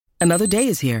Another day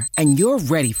is here, and you're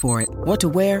ready for it. What to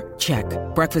wear? Check.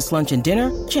 Breakfast, lunch, and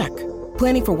dinner? Check.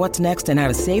 Planning for what's next and how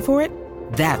to save for it?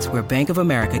 That's where Bank of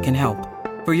America can help.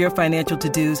 For your financial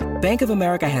to-dos, Bank of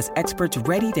America has experts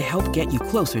ready to help get you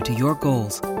closer to your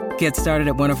goals. Get started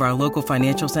at one of our local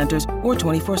financial centers or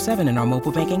 24/7 in our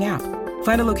mobile banking app.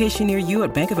 Find a location near you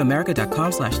at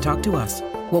bankofamerica.com/talktous.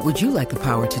 What would you like the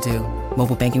power to do?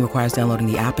 Mobile banking requires downloading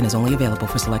the app and is only available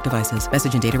for select devices.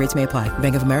 Message and data rates may apply.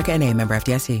 Bank of America N.A., member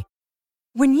FDIC.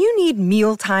 When you need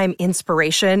mealtime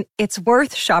inspiration, it's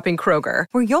worth shopping Kroger,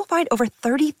 where you'll find over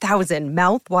 30,000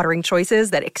 mouth-watering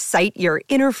choices that excite your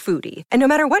inner foodie. And no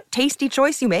matter what tasty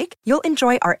choice you make, you'll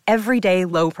enjoy our everyday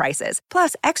low prices,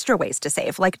 plus extra ways to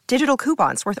save, like digital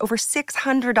coupons worth over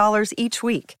 $600 each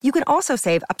week. You can also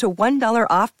save up to $1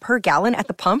 off per gallon at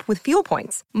the pump with fuel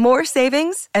points. More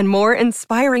savings and more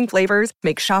inspiring flavors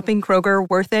make shopping Kroger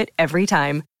worth it every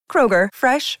time. Kroger,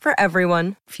 fresh for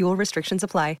everyone. Fuel restrictions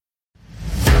apply.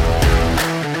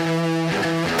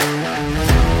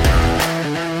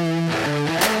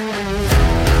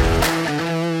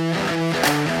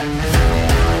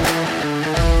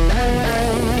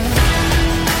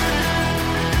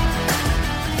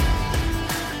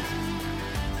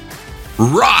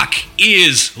 Rock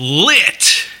is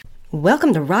lit.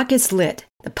 Welcome to Rock is Lit,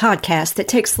 the podcast that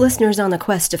takes listeners on a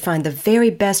quest to find the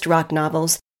very best rock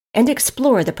novels and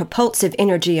explore the propulsive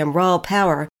energy and raw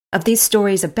power of these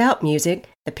stories about music,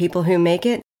 the people who make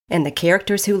it, and the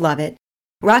characters who love it.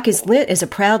 Rock is Lit is a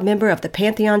proud member of the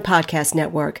Pantheon Podcast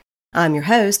Network. I'm your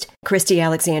host, Christy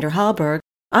Alexander Hallberg,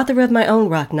 author of my own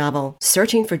rock novel,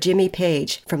 Searching for Jimmy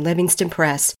Page, from Livingston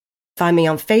Press. Find me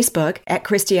on Facebook at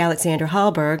Christy Alexander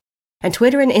Hallberg, and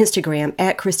Twitter and Instagram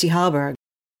at Christy Hallberg.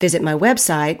 Visit my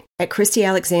website at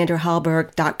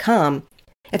ChristyAlexanderHallberg.com.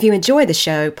 If you enjoy the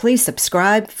show, please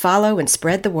subscribe, follow, and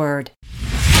spread the word.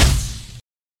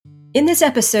 In this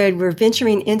episode, we're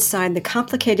venturing inside the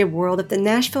complicated world of the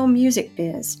Nashville music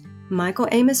biz. Michael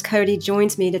Amos Cody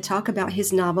joins me to talk about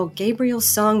his novel Gabriel's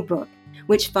Songbook,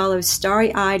 which follows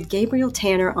starry-eyed Gabriel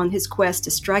Tanner on his quest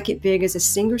to strike it big as a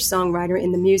singer-songwriter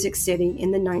in the Music City in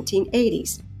the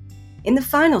 1980s. In the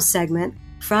final segment,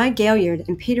 Fry Gaillard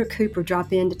and Peter Cooper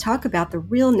drop in to talk about the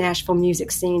real Nashville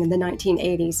music scene in the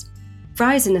 1980s.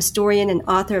 Fry is an historian and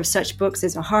author of such books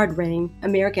as A Hard Rain,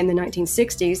 America in the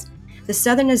 1960s, The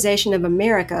Southernization of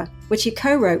America, which he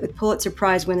co-wrote with Pulitzer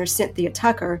Prize winner Cynthia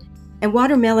Tucker, and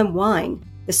Watermelon Wine,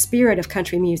 The Spirit of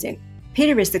Country Music.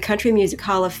 Peter is the Country Music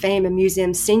Hall of Fame and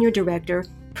Museum's senior director,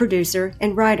 producer,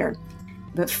 and writer.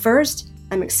 But first,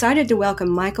 I'm excited to welcome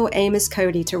Michael Amos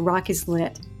Cody to Rock is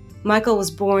Lit. Michael was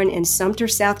born in Sumter,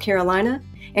 South Carolina,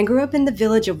 and grew up in the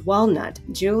village of Walnut,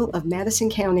 jewel of Madison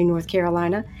County, North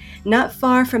Carolina, not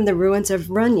far from the ruins of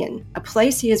Runyon, a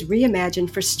place he has reimagined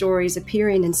for stories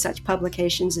appearing in such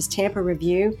publications as Tampa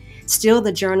Review, Still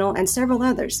the Journal, and several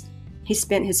others. He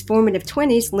spent his formative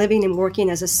 20s living and working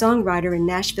as a songwriter in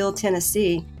Nashville,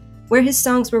 Tennessee, where his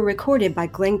songs were recorded by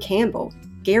Glenn Campbell,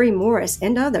 Gary Morris,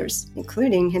 and others,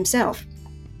 including himself.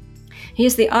 He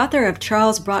is the author of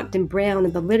Charles Brockden Brown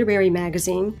and the Literary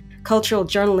Magazine, Cultural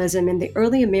Journalism in the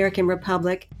Early American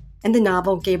Republic, and the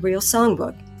novel Gabriel's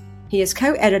Songbook. He is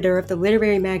co-editor of the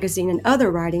Literary Magazine and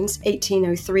Other Writings,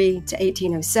 1803 to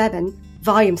 1807,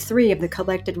 Volume 3 of the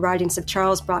collected writings of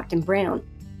Charles Brockden Brown.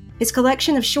 His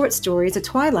collection of short stories, A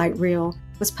Twilight Reel,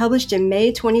 was published in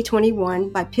May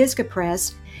 2021 by Pisgah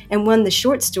Press and won the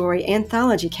short story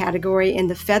anthology category in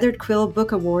the Feathered Quill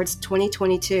Book Awards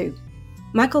 2022.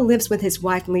 Michael lives with his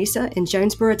wife Lisa in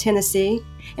Jonesboro, Tennessee,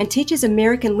 and teaches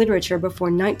American literature before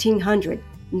 1900,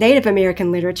 Native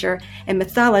American literature, and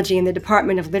mythology in the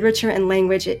Department of Literature and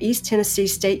Language at East Tennessee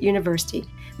State University.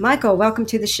 Michael, welcome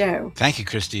to the show. Thank you,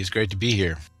 Christy. It's great to be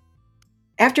here.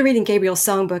 After reading Gabriel's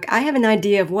Songbook, I have an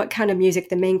idea of what kind of music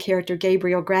the main character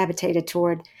Gabriel gravitated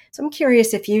toward, so I'm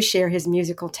curious if you share his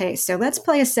musical taste. So let's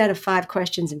play a set of 5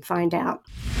 questions and find out.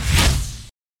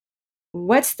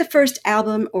 What's the first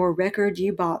album or record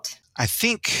you bought? I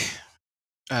think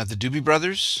the Doobie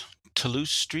Brothers,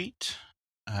 Toulouse Street,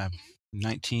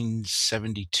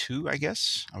 1972, I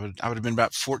guess. I would have been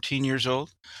about 14 years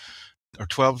old, or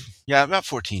 12. Yeah, about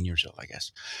 14 years old, I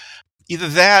guess. Either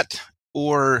that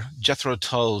or Jethro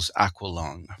Tull's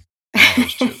Aqualung.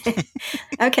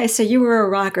 Okay, so you were a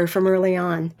rocker from early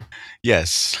on.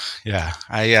 Yes, yeah.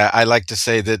 I like to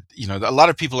say that a lot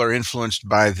of people are influenced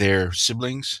by their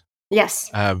siblings. Yes.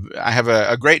 I have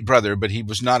a great brother, but he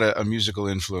was not a musical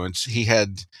influence. He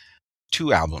had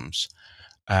 2 albums,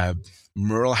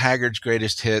 Merle Haggard's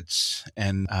Greatest Hits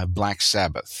and Black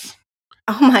Sabbath.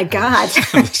 Oh my God.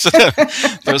 So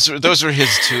those were his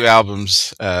two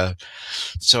albums.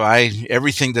 So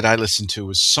everything that I listened to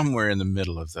was somewhere in the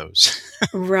middle of those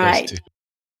those Right. two.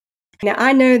 Now,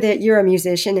 I know that you're a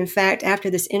musician. In fact,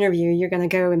 after this interview, you're going to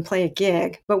go and play a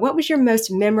gig. But what was your most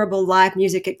memorable live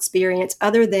music experience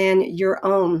other than your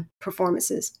own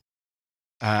performances?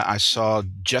 I saw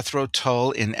Jethro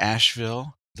Tull in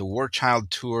Asheville, the War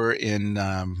Child tour in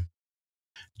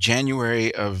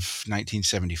January of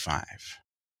 1975,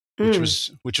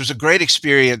 Mm. which was a great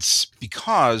experience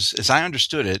because, as I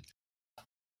understood it,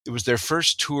 it was their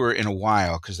first tour in a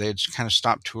while because they had kind of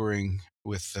stopped touring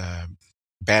with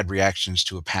bad reactions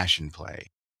to a Passion play.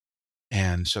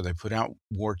 And so they put out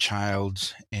War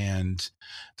Child, and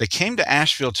they came to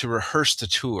Asheville to rehearse the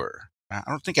tour. I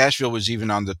don't think Asheville was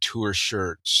even on the tour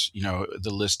shirts,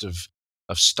 the list of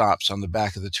stops on the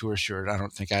back of the tour shirt. I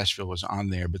don't think Asheville was on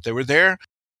there, but they were there,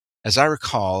 as I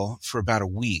recall, for about a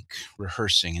week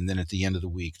rehearsing. And then at the end of the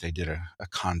week, they did a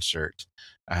concert,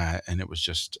 and it was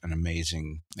just an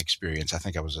amazing experience. I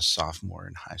think I was a sophomore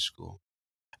in high school.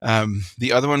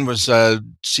 The other one was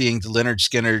seeing the Leonard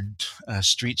Skinner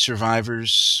Street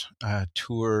Survivors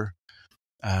tour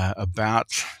about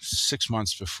 6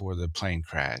 months before the plane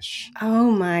crash.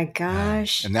 Oh my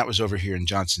gosh. And that was over here in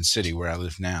Johnson City, where I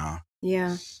live now.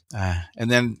 Yeah. And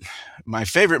then my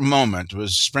favorite moment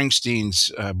was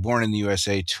Springsteen's Born in the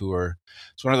USA tour.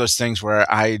 It's one of those things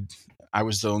where I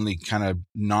was the only kind of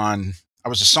I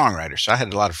was a songwriter, so I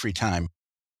had a lot of free time.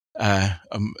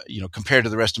 Compared to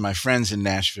the rest of my friends in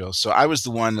Nashville. So I was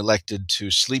the one elected to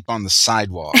sleep on the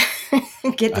sidewalk.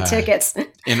 Get the tickets.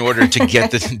 In order to get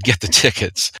the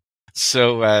tickets.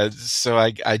 So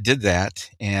I did that,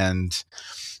 and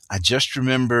I just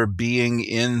remember being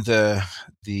in the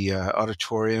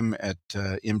auditorium at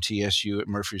MTSU at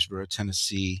Murfreesboro,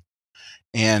 Tennessee,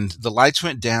 and the lights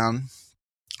went down.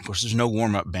 Of course, there's no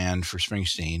warm-up band for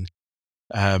Springsteen.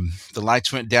 The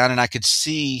lights went down, and I could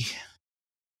see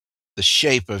the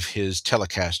shape of his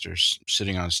Telecasters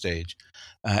sitting on stage.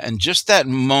 And just that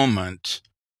moment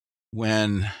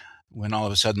when all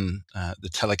of a sudden the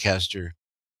Telecaster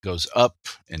goes up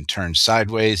and turns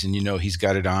sideways, and he's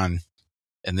got it on,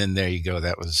 and then there you go.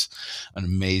 That was an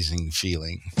amazing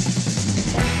feeling.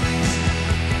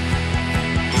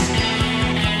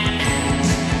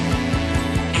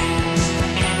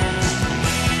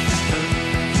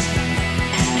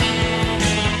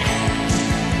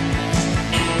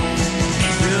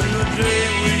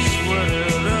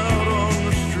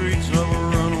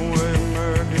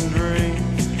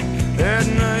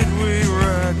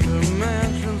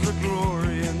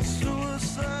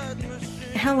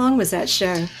 How long was that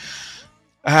show?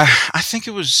 I think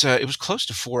it was close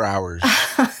to 4 hours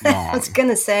long. I was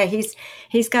gonna say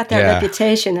he's got that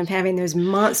reputation of having those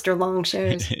monster long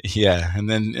shows. Yeah, and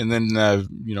then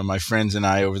my friends and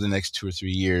I, over the next 2 or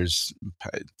 3 years,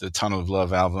 the Tunnel of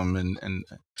Love album, and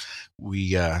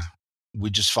we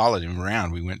just followed him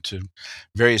around. We went to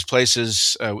various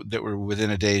places that were within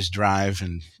a day's drive,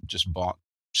 and just bought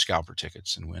scalper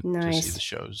tickets and went to see the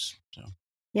shows. So.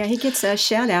 Yeah, he gets a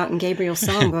shout out in Gabriel's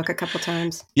songbook a couple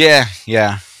times. Yeah.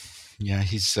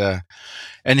 He's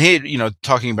and he,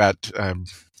 talking about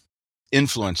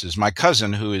influences. My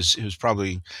cousin, who is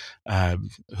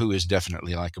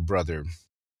definitely like a brother,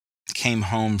 came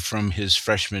home from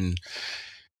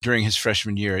during his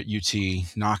freshman year at UT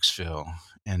Knoxville,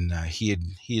 and he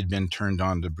had been turned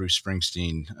on to Bruce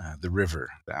Springsteen, The River,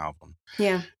 the album.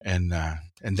 Yeah, and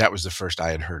that was the first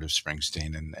I had heard of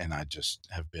Springsteen, and I just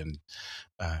have been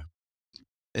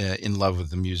in love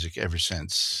with the music ever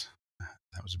since.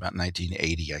 That was about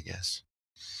 1980, I guess.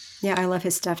 Yeah, I love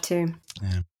his stuff too.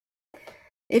 Yeah.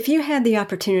 If you had the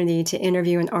opportunity to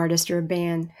interview an artist or a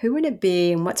band, who would it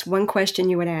be, and what's one question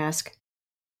you would ask?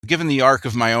 Given the arc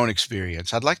of my own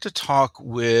experience, I'd like to talk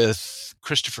with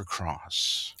Christopher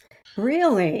Cross.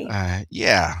 Really?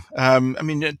 Yeah.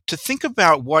 To think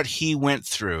about what he went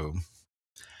through.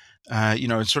 In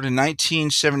sort of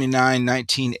 1979,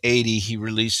 1980, he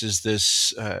releases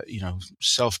this,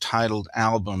 self-titled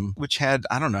album, which had,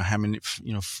 I don't know how many,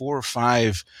 4 or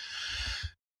 5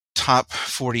 top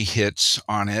 40 hits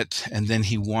on it. And then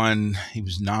he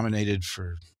was nominated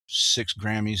for 6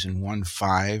 Grammys and won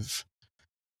 5.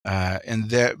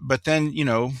 But then,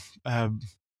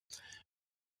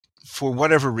 for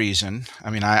whatever reason,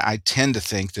 I tend to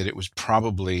think that it was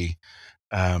probably,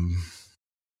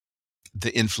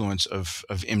 the influence of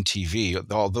MTV.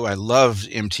 Although I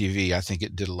loved MTV, I think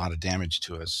it did a lot of damage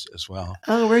to us as well.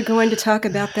 Oh, we're going to talk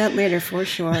about that later for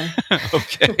sure.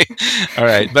 Okay, all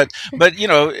right, but you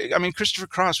know, I mean, Christopher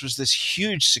Cross was this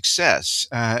huge success,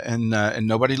 and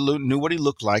nobody knew what he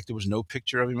looked like. There was no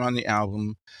picture of him on the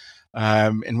album,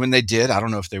 and when they did, I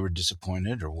don't know if they were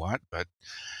disappointed or what, but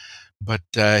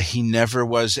he never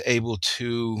was able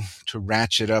to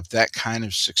ratchet up that kind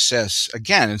of success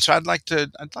again. And so I'd like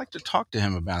to talk to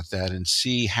him about that and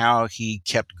see how he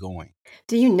kept going.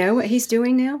 Do you know what he's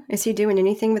doing now? Is he doing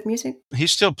anything with music?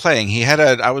 He's still playing.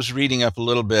 I was reading up a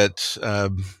little bit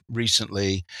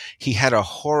recently. He had a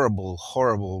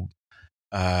horrible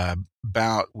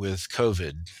bout with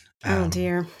COVID. Oh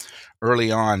dear.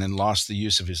 Early on, and lost the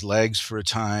use of his legs for a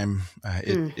time.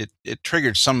 It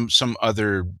triggered some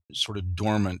other sort of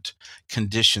dormant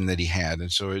condition that he had,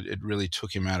 and so it really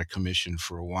took him out of commission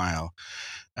for a while.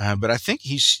 But I think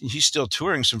he's still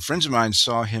touring. Some friends of mine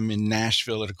saw him in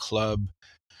Nashville at a club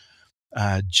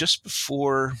just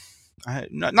before,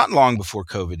 not long before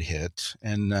COVID hit,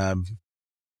 and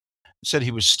said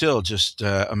he was still just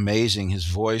amazing, his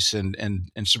voice, and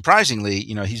surprisingly,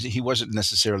 you know, he wasn't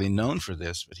necessarily known for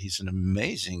this, but he's an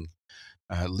amazing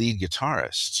lead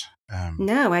guitarist.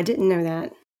 No, I didn't know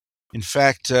that. In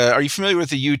fact, are you familiar with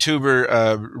the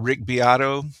YouTuber Rick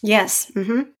Beato? Yes.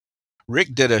 Mm-hmm.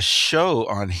 Rick did a show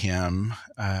on him,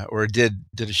 or did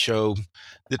a show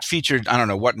that featured, I don't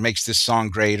know, what makes this song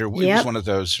great, or it was one of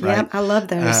those, right? Yep, I love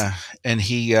those. And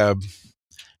he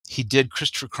did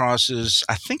Christopher Cross's,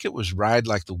 I think it was Ride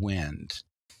Like the Wind.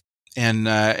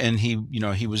 And he, you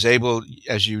know, he was able,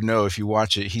 as you know, if you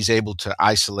watch it, he's able to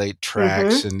isolate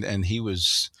tracks, and he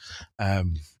was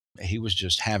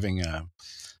just having a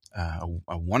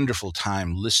wonderful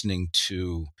time listening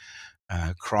to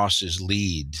Cross's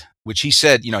lead, which he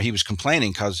said, you know, he was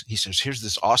complaining because he says, here's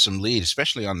this awesome lead,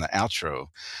 especially on the outro,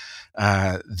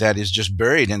 that is just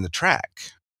buried in the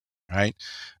track, right?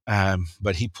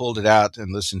 But he pulled it out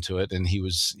and listened to it, and he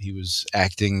was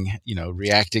acting, you know,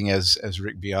 reacting as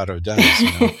Rick Beato does,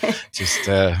 you know, just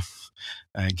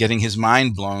getting his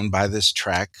mind blown by this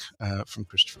track from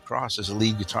Christopher Cross as a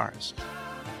lead guitarist.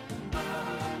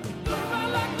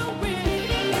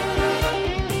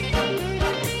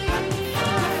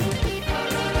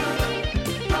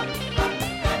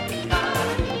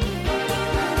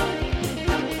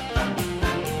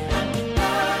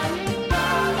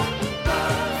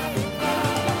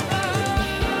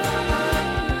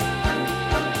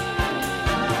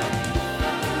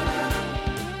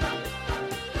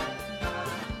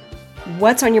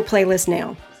 What's on your playlist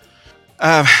now?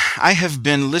 I have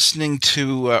been listening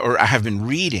to, or I have been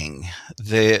reading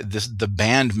the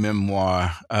band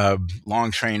memoir,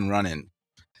 Long Train Runnin',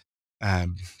 Our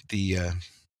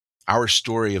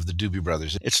Story of the Doobie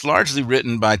Brothers. It's largely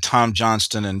written by Tom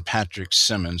Johnston and Patrick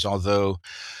Simmons, although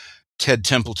Ted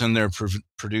Templeton, their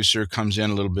producer, comes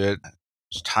in a little bit.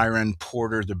 There's Tyrone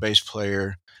Porter, the bass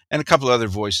player, and a couple other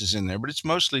voices in there, but it's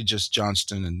mostly just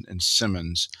Johnston and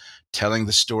Simmons telling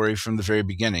the story from the very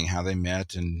beginning, how they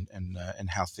met and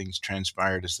how things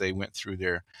transpired as they went through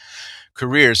their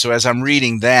careers. So as I'm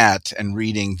reading that and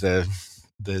reading the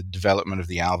development of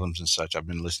the albums and such, I've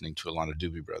been listening to a lot of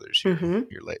Doobie Brothers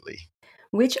here lately.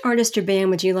 Which artist or band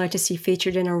would you like to see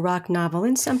featured in a rock novel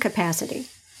in some capacity?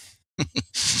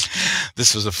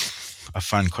 This was a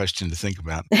fun question to think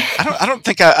about. I don't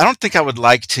think I would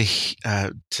like to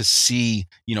see,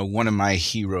 you know, one of my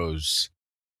heroes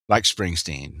like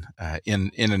Springsteen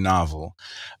in a novel,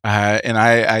 and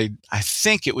I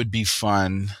think it would be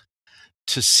fun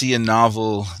to see a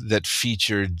novel that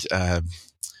featured the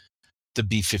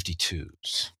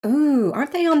B-52s. Ooh,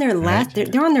 aren't they on their last?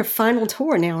 Right. They're on their final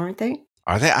tour now, aren't they?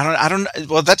 Are they? I don't.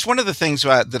 Well, that's one of the things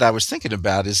that I was thinking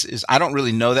about. Is I don't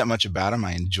really know that much about them.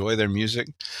 I enjoy their music,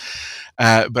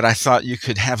 but I thought you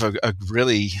could have a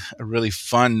really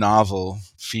fun novel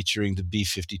featuring the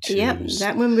B-52s. Yep,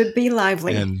 that one would be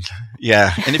lively. And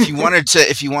yeah, and if you wanted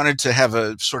to have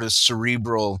a sort of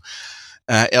cerebral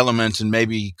element and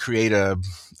maybe create a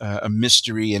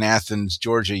mystery in Athens,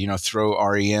 Georgia, you know, throw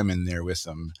REM in there with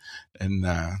them, and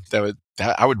I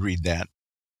would read that.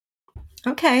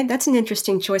 Okay, that's an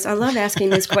interesting choice. I love asking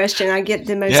this question. I get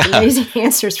the most amazing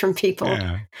answers from people.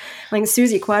 Yeah. Like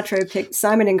Susie Quattro picked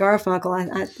Simon and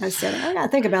Garfunkel. I said, I got to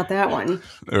think about that one.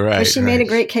 Right. But she made a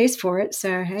great case for it.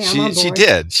 So, hey, I'm on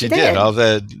board. She did. All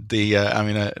I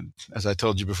mean, as I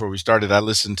told you before we started, I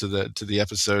listened to the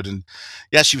episode, and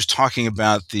yeah, she was talking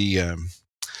about the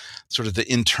sort of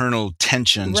the internal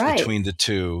tensions between the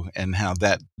two, and how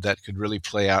that could really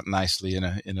play out nicely in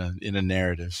a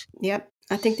narrative. Yep.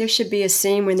 I think there should be a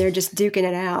scene when they're just duking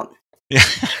it out. Yeah,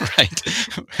 right.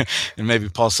 And maybe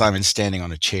Paul Simon standing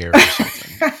on a chair or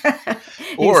something,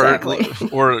 or Exactly.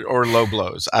 or low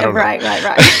blows. I don't know. Right.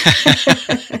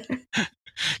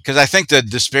 Because I think the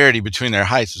disparity between their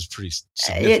heights is pretty It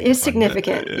significant, is wasn't it?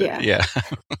 significant, yeah. Yeah.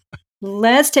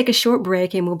 Let's take a short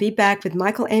break and we'll be back with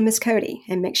Michael Amos Cody.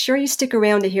 And make sure you stick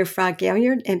around to hear Fry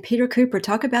Gaillard and Peter Cooper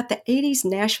talk about the 80s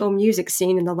Nashville music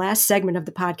scene in the last segment of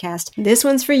the podcast. This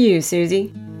one's for you,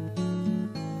 Susie.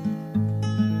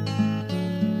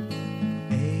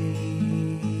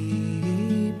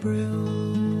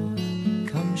 April,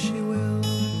 come she will,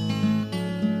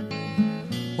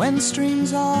 when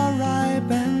streams are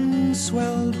ripe and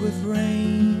swelled with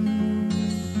rain.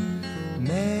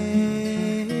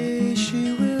 May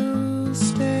she will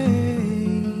stay,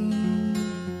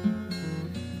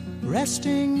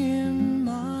 resting in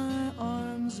my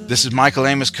arms. This is Michael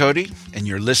Amos Cody, and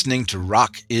you're listening to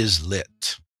Rock is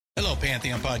Lit. Hello,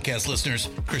 Pantheon podcast listeners.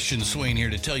 Christian Swain here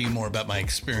to tell you more about my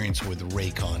experience with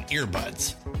Raycon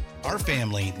earbuds. Our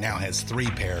family now has 3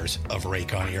 pairs of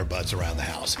Raycon earbuds around the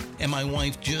house, and my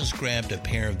wife just grabbed a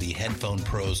pair of the Headphone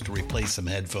Pros to replace some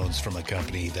headphones from a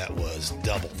company that was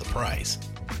double the price.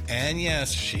 And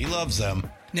yes, she loves them.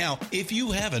 Now, if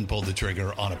you haven't pulled the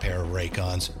trigger on a pair of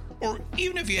Raycons, or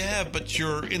even if you have, but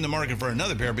you're in the market for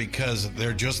another pair because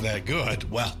they're just that good,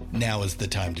 well, now is the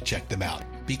time to check them out,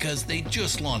 because they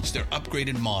just launched their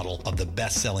upgraded model of the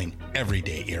best-selling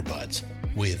everyday earbuds.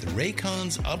 With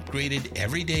Raycon's upgraded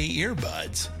everyday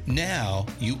earbuds, now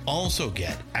you also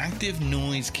get active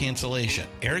noise cancellation,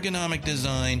 ergonomic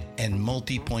design, and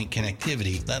multi-point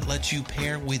connectivity that lets you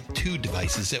pair with 2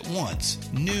 devices at once.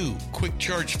 New quick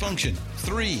charge function,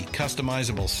 3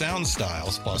 customizable sound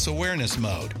styles, plus awareness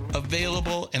mode.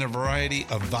 Available in a variety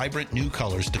of vibrant new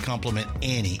colors to complement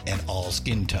any and all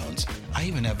skin tones. I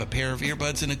even have a pair of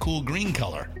earbuds in a cool green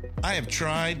color. I have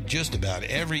tried just about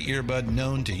every earbud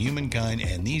known to humankind,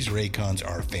 and these Raycons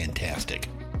are fantastic.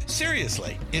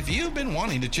 Seriously, if you've been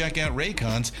wanting to check out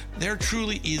Raycons, there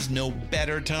truly is no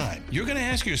better time. You're going to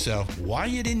ask yourself why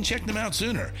you didn't check them out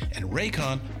sooner, and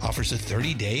Raycon offers a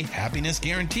 30-day happiness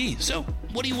guarantee. So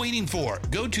what are you waiting for?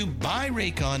 Go to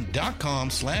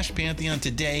buyraycon.com/Pantheon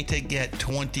today to get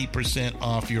 20%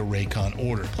 off your Raycon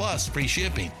order, plus free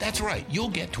shipping. That's right, you'll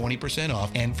get 20% off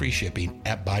and free shipping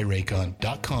at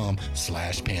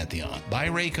buyraycon.com/Pantheon.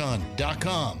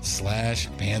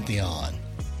 buyraycon.com/Pantheon.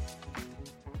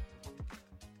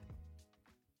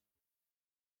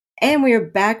 And we are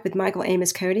back with Michael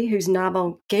Amos Cody, whose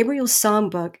novel Gabriel's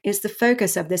Songbook is the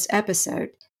focus of this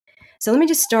episode. So let me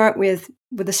just start with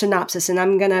the synopsis, and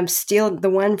I'm going to steal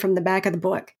the one from the back of the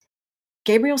book.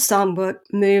 Gabriel's Songbook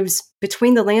moves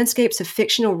between the landscapes of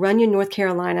fictional Runyon, North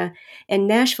Carolina, and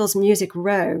Nashville's Music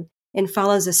Row, and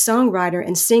follows a songwriter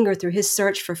and singer through his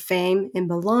search for fame and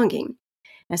belonging.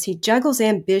 As he juggles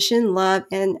ambition, love,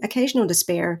 and occasional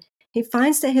despair, he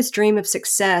finds that his dream of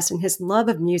success and his love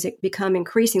of music become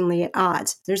increasingly at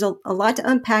odds. There's a lot to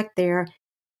unpack there.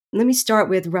 Let me start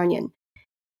with Runyon.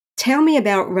 Tell me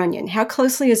about Runyon. How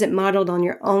closely is it modeled on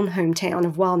your own hometown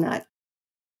of Walnut?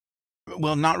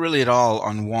 Well, not really at all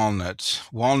on Walnut.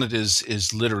 Walnut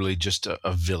is literally just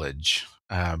a village.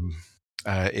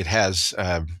 It has,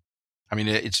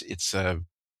 it's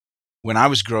when I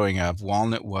was growing up,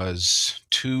 Walnut was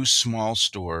 2 small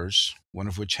stores, one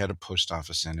of which had a post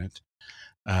office in it.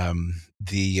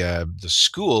 The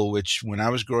school, which when I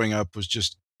was growing up was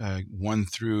just 1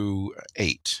 through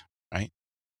 8, right?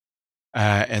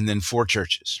 And then 4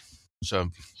 churches.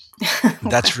 So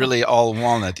that's really all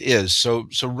Walnut is. So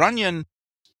Runyon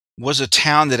was a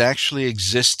town that actually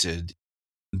existed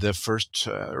the first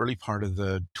early part of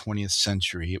the 20th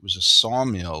century. It was a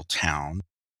sawmill town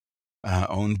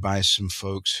owned by some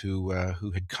folks who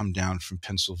had come down from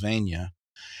Pennsylvania,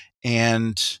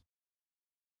 and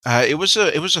it was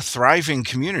a thriving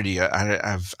community.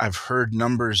 I've heard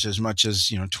numbers as much as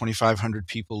 2,500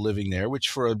 people living there, which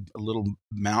for a little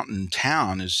mountain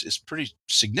town is pretty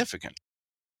significant.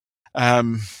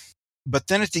 But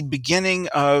then at the beginning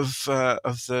of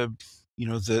the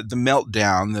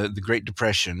meltdown, the Great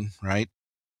Depression, right?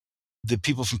 The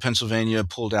people from Pennsylvania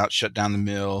pulled out, shut down the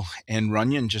mill, and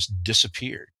Runyon just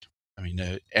disappeared. I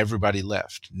mean, everybody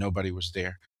left. Nobody was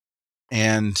there.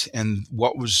 And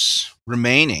what was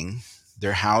remaining,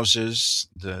 their houses,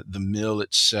 the mill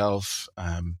itself,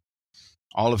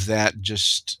 all of that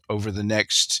just over the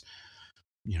next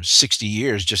 60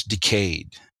 years just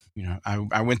decayed.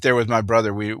 I went there with my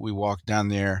brother. We walked down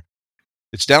there.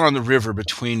 It's down on the river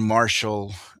between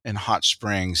Marshall and Hot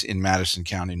Springs in Madison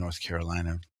County, North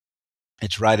Carolina.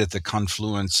 It's right at the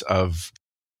confluence of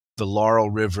the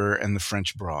Laurel River and the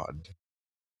French Broad.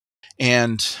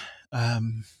 And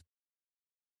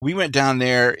we went down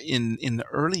there in the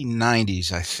early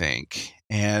 90s, I think,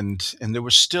 and there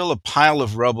was still a pile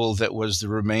of rubble that was the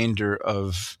remainder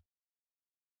of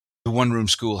the one-room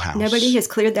schoolhouse. Nobody has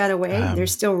cleared that away?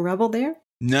 There's Um, still rubble there?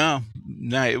 no,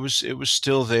 it was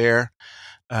still there.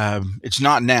 It's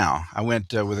not now. I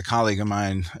went with a colleague of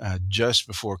mine just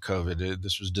before COVID.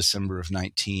 This was December of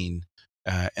 19,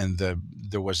 and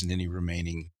there wasn't any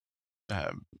remaining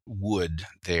wood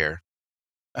there.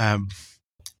 Um,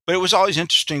 but it was always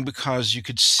interesting because you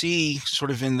could see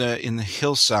sort of in the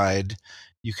hillside,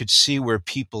 you could see where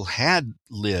people had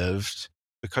lived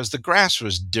because the grass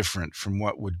was different from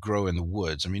what would grow in the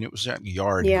woods. I mean, it was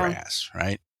yard Yeah. grass,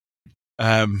 right?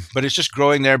 But it's just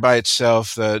growing there by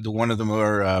itself. The one of the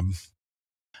more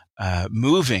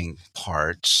moving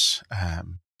parts,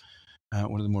 one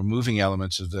of the more moving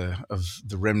elements of the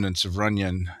remnants of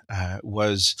Runyon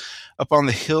was up on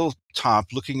the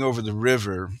hilltop, looking over the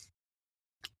river.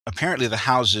 Apparently, the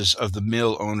houses of the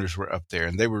mill owners were up there,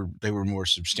 and they were more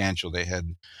substantial. They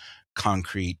had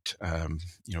concrete,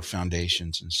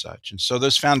 foundations and such, and so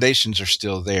those foundations are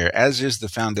still there, as is the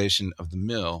foundation of the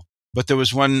mill. But there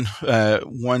was one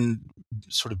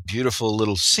sort of beautiful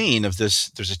little scene of this.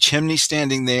 There's a chimney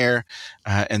standing there,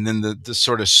 and then the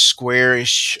sort of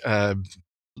squarish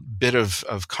bit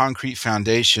of concrete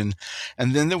foundation,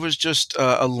 and then there was just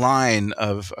a line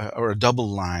of or a double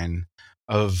line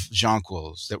of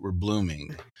jonquils that were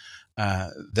blooming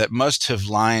that must have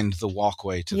lined the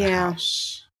walkway to the Yeah.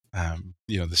 house.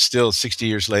 Still 60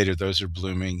 years later, those are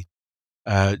blooming.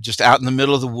 Just out in the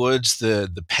middle of the woods,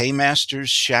 the paymaster's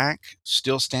shack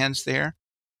still stands there.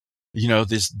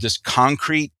 This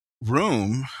concrete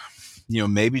room,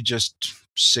 maybe just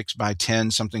 6 by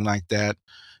 10, something like that,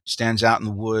 stands out in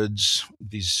the woods.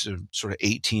 These sort of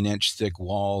 18-inch thick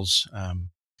walls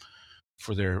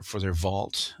for their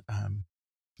vault.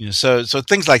 So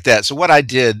things like that. So what I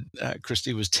did,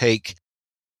 Christy, was take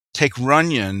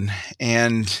Runyon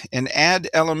and add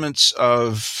elements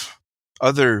of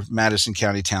other Madison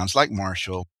County towns like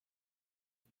Marshall,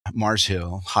 Mars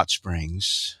Hill, Hot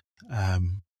Springs.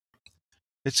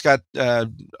 It's got a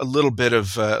little bit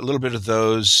of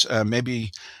those.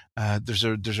 Maybe there's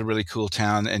a really cool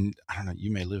town, and I don't know.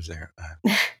 You may live there.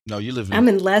 No, you live in. I'm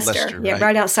in Leicester. Yeah,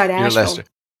 right outside You're Asheville. Leicester,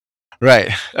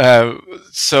 right?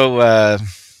 So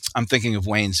I'm thinking of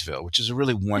Waynesville, which is a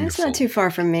really wonderful. That's not too far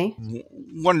from me.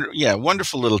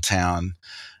 Wonderful little town,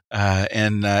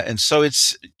 and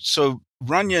so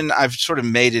Runyon. I've sort of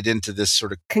made it into this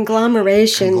sort of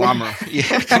Conglomeration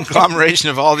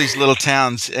of all these little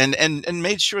towns, and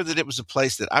made sure that it was a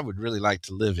place that I would really like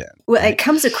to live in. Well, it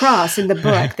comes across in the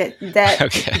book that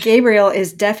Okay. Gabriel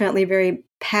is definitely very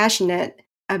passionate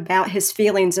about his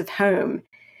feelings of home.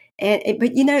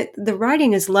 But the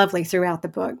writing is lovely throughout the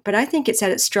book, but I think it's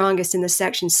at its strongest in the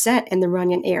section set in the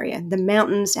Runyon area, the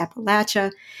mountains,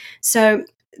 Appalachia. So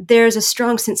there's a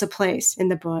strong sense of place in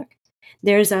the book.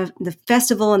 There's the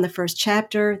festival in the first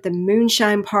chapter, the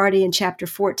moonshine party in chapter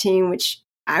 14, which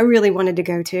I really wanted to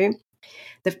go to,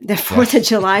 the 4th of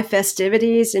July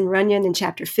festivities in Runyon in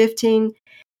chapter 15.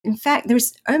 In fact,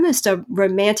 there's almost a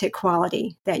romantic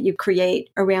quality that you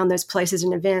create around those places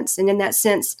and events. And in that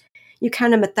sense, you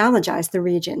kind of mythologize the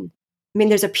region. I mean,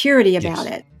 there's a purity about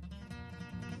it.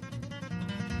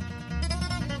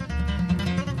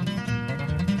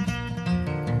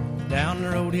 Down the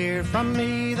road here from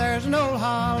me, there's an old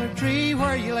holler tree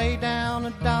where you lay down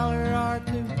 $1 or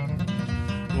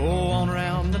 2. Go on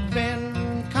around the bend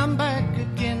and come back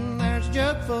again. There's a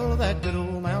jug full of that good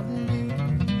old Mountain Dew.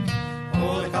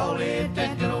 Oh, they call it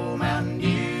that good old Mountain Dew,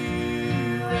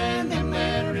 and them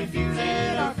that refuse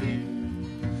it are few.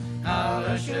 I'll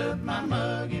hush up my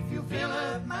mug if you fill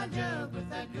up my jug with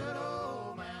that good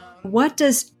old Mountain. What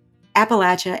does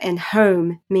Appalachia and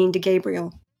home mean to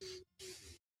Gabriel?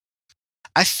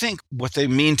 I think what they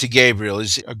mean to Gabriel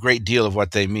is a great deal of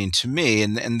what they mean to me,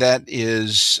 and that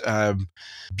is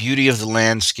beauty of the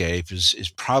landscape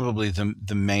is probably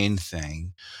the main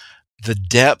thing. The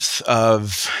depth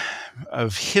of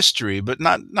history, but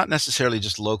not necessarily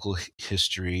just local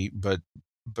history, but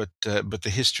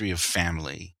the history of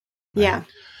family. Right? Yeah.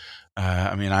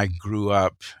 I mean, I grew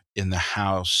up in the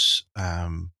house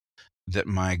that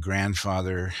my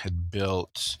grandfather had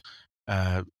built.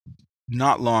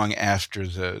 Not long after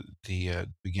the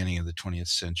beginning of the 20th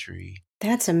century.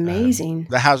 That's amazing.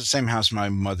 The same house my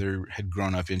mother had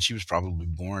grown up in. She was probably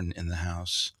born in the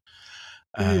house.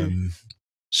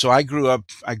 So I grew up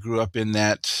in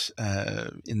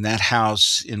that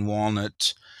house in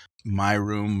Walnut. My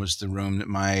room was the room that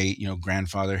my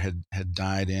grandfather had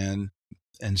died in.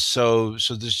 And so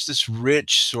there's this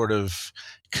rich sort of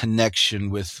connection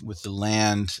with the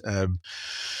land.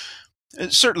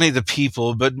 Certainly the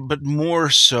people, but more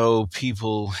so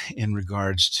people in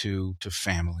regards to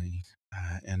family.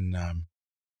 And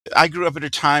I grew up at a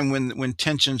time when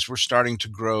tensions were starting to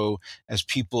grow as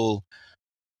people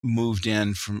moved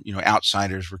in from,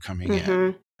 outsiders were coming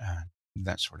in,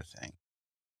 that sort of thing.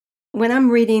 When I'm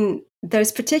reading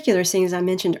those particular scenes I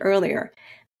mentioned earlier,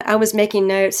 I was making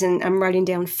notes and I'm writing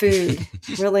down food,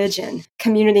 religion,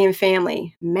 community and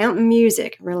family, mountain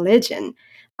music, religion.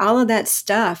 All of that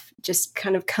stuff just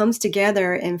kind of comes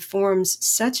together and forms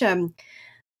such a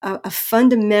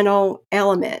fundamental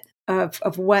element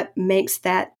of what makes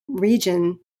that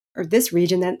region, or this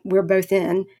region that we're both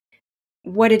in,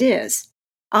 what it is.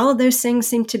 All of those things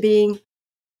seem to be,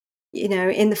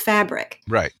 in the fabric.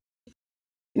 Right.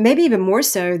 Maybe even more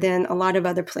so than a lot of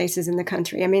other places in the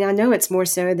country. I mean, I know it's more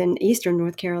so than Eastern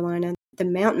North Carolina. The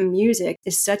mountain music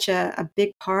is such a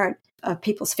big part of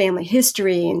people's family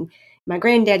history. And my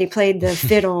granddaddy played the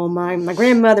fiddle. My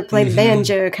grandmother played the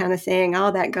banjo, kind of thing,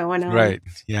 all that going on. Right.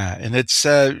 Yeah. And it's,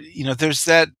 there's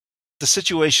the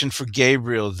situation for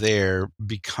Gabriel there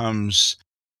becomes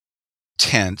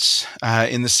tense.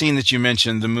 In the scene that you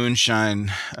mentioned, the moonshine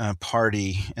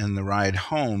party and the ride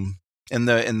home, and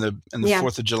the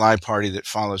 4th of July party that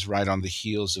follows right on the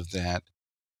heels of that,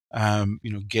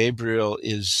 Gabriel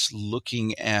is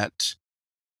looking at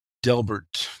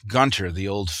Delbert Gunter, the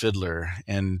old fiddler,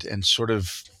 and sort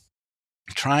of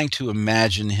trying to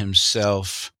imagine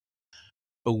himself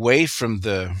away from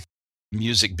the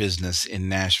music business in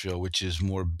Nashville, which is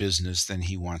more business than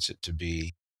he wants it to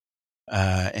be,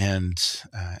 and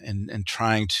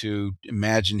trying to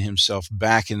imagine himself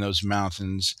back in those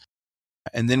mountains.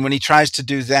 And then when he tries to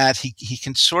do that, he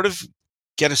can sort of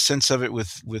get a sense of it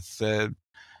with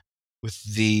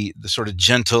the sort of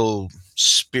gentle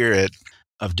spirit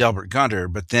of Delbert Gunter.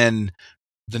 But then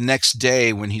the next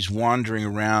day, when he's wandering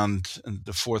around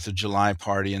the 4th of July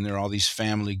party and there are all these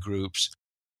family groups,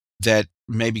 that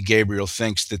maybe Gabriel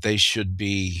thinks that they should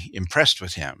be impressed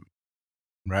with him,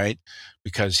 right?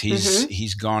 Because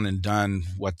he's gone and done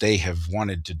what they have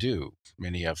wanted to do,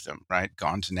 many of them, right?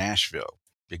 Gone to Nashville.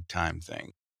 Big time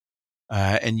thing,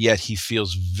 and yet he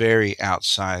feels very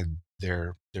outside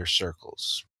their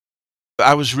circles.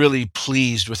 I was really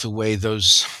pleased with the way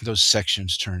those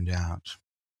sections turned out.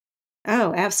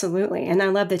 Oh, absolutely, and I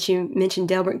love that you mentioned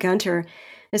Delbert Gunter.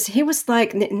 He was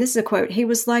like, and this is a quote, he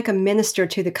was like a minister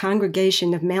to the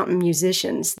congregation of mountain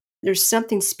musicians. There's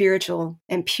something spiritual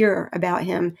and pure about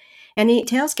him, and he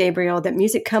tells Gabriel that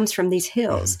music comes from these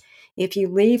hills. If you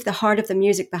leave the heart of the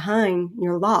music behind,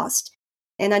 you're lost.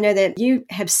 And I know that you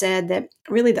have said that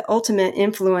really the ultimate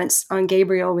influence on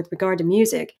Gabriel with regard to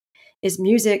music is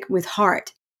music with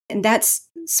heart. And that's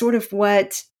sort of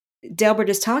what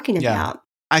Delbert is talking about.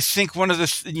 I think one of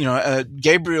the,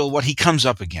 Gabriel, what he comes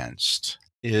up against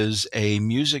is a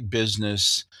music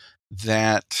business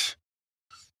that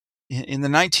in the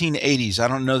 1980s, I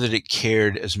don't know that it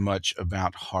cared as much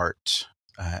about heart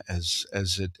as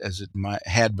it might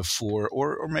had before,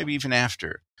 or maybe even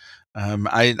after.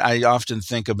 I often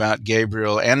think about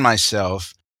Gabriel and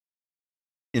myself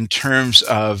in terms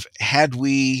of, had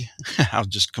we, I'll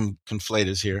just conflate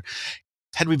us here,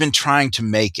 had we been trying to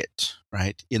make it,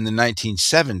 right, in the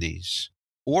 1970s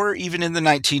or even in the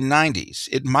 1990s,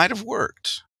 it might have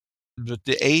worked. But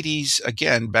the 80s,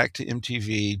 again, back to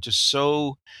MTV, just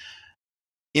so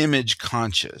image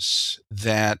conscious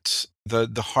that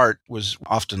the heart was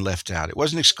often left out. It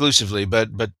wasn't exclusively, but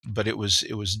it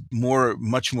was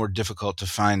much more difficult to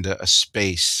find a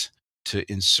space to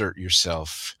insert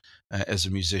yourself as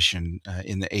a musician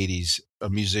in the 80s, a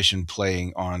musician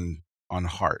playing on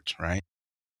heart, right?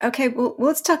 Okay, well,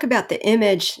 let's talk about the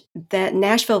image that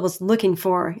Nashville was looking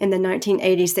for in the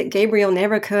 1980s that Gabriel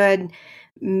never could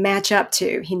match up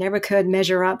to. He never could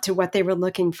measure up to what they were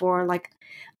looking for, like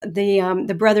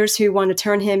the brothers who want to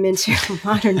turn him into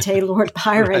modern day Lord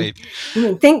Byron. Right. I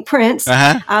mean, think Prince,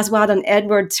 Oswald and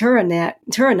Edward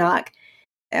Turanok.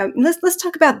 Let's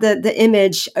talk about the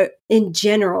image in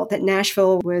general that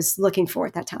Nashville was looking for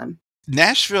at that time.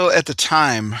 Nashville at the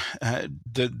time,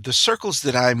 the circles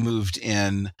that I moved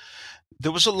in,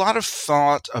 there was a lot of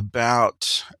thought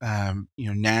about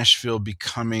Nashville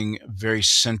becoming very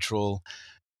central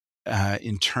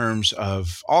in terms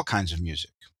of all kinds of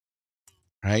music.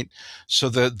 Right. So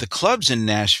the clubs in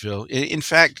Nashville, in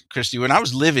fact, Christy, when I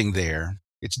was living there,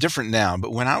 it's different now,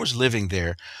 but when I was living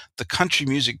there, the country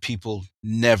music people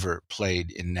never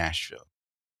played in Nashville.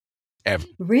 Ever.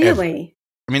 Really? Ever.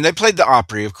 I mean, they played the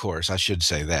Opry, of course, I should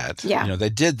say that. Yeah. They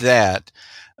did that.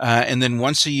 And then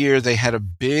once a year, they had a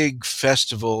big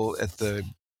festival at the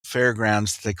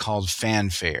fairgrounds that they called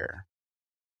Fanfare.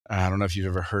 I don't know if you've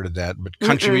ever heard of that, but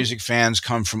country music fans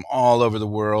come from all over the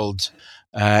world,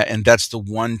 and that's the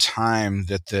one time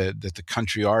that the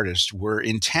country artists were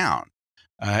in town,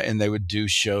 and they would do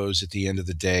shows at the end of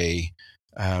the day.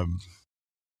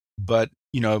 But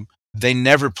they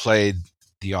never played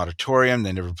the auditorium.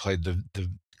 They never played the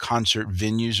concert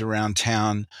venues around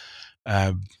town.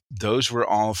 Those were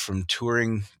all from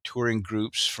touring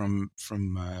groups from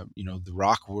the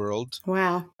rock world,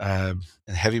 Wow, and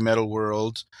heavy metal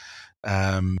world,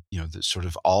 the sort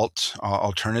of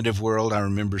alternative world. I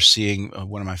remember seeing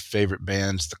one of my favorite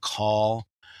bands, The Call,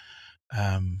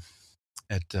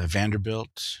 at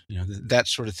Vanderbilt, that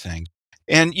sort of thing.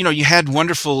 And you had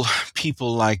wonderful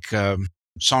people like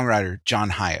songwriter John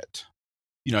Hyatt.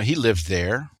 He lived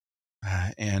there.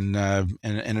 And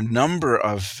a number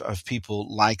of people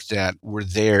like that were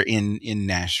there in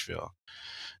Nashville.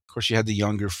 Of course, you had the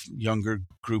younger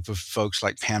group of folks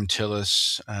like Pam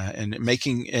Tillis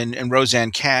and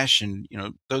Rosanne Cash, and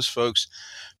those folks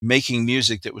making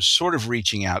music that was sort of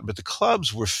reaching out. But the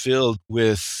clubs were filled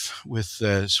with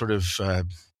sort of.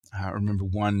 I remember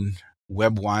one.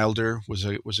 Webb Wilder was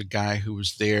a guy who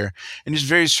was there, and he's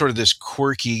very sort of this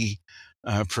quirky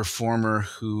performer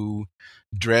who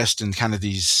dressed in kind of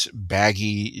these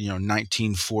baggy,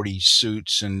 1940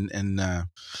 suits and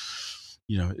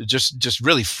just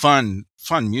really fun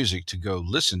music to go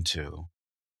listen to.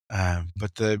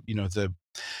 But the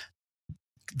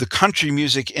country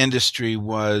music industry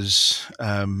was,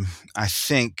 I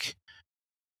think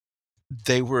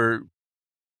they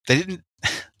didn't,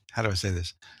 how do I say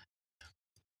this?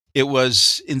 It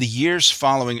was in the years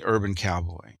following Urban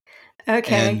Cowboy.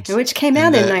 Okay, which came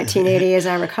out in 1980, as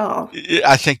I recall.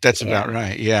 I think that's about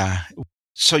right, yeah.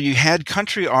 So you had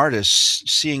country artists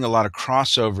seeing a lot of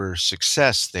crossover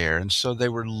success there, and so they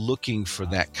were looking for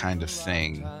that kind of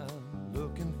thing.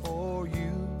 Looking for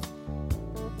you.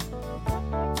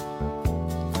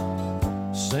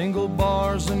 Single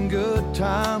bars and good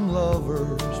time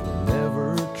lovers were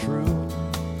never true.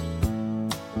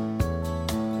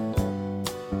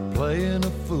 Playing a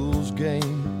fool's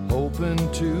game,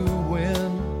 hoping to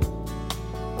win,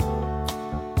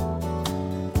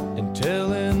 and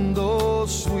telling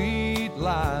those sweet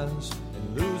lies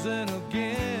and losing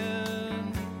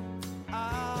again.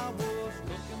 I was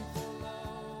looking for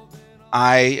love.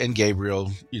 I and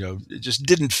Gabriel, it just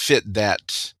didn't fit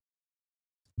that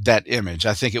image.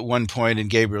 I think at one point in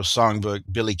Gabriel's songbook,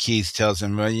 Billy Keith tells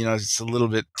him, it's a little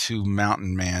bit too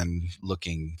mountain man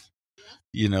looking,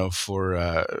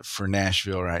 for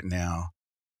Nashville right now.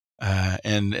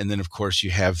 And then of course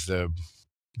you have the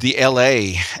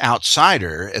LA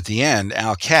outsider at the end,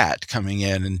 Al Catt, coming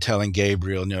in and telling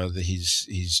Gabriel, that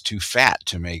he's too fat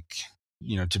to make,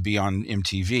 to be on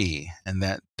MTV and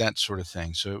that sort of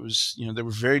thing. So it was, there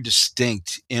were very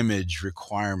distinct image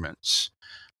requirements.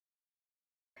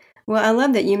 Well, I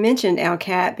love that you mentioned Al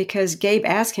Catt, because Gabe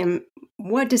asked him,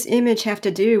 what does image have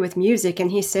to do with music? And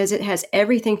he says it has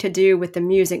everything to do with the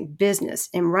music business.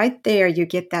 And right there, you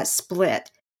get that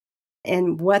split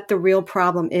and what the real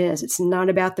problem is. It's not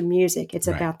about the music. It's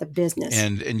about the business.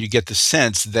 And you get the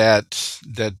sense that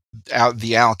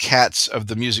the Al Catts of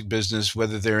the music business,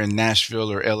 whether they're in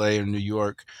Nashville or LA or New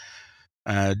York,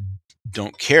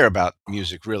 don't care about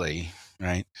music really.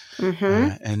 Right.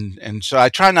 Mm-hmm. And so I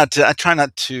try not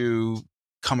to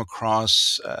come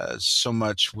across so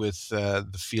much with the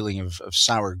feeling of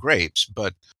sour grapes,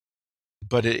 but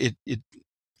it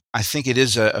I think it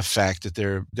is a fact that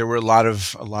there were a lot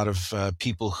of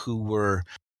people who were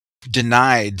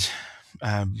denied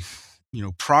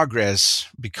progress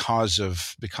because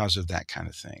of that kind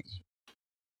of thing.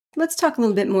 Let's talk a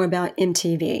little bit more about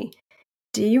MTV.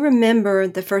 Do you remember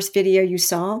the first video you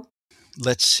saw?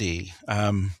 Let's see.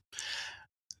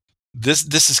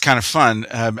 This is kind of fun.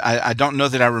 I don't know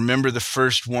that I remember the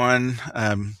first one.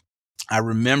 I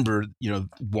remember,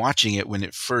 watching it when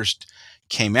it first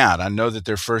came out. I know that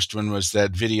their first one was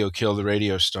that Video Killed the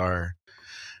Radio Star,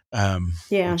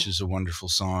 which is a wonderful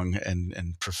song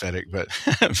and prophetic, but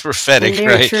prophetic, and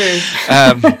very right?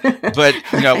 True. But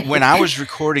when I was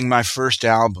recording my first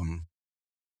album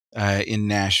in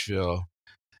Nashville,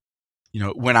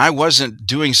 when I wasn't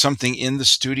doing something in the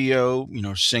studio,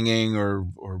 singing or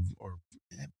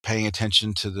paying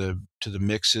attention to the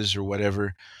mixes or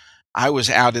whatever, I was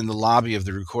out in the lobby of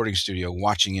the recording studio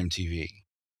watching MTV.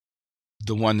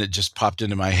 The one that just popped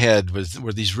into my head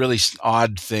were these really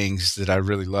odd things that I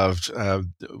really loved.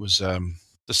 It was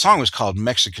the song was called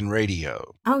Mexican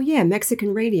Radio. Oh yeah,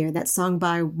 Mexican Radio. That song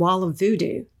by Wall of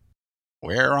Voodoo.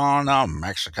 We're on a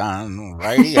Mexican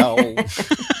radio.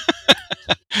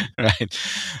 Right.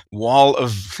 Wall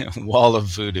of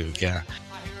voodoo. Yeah.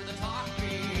 I hear the talk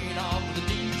beat of the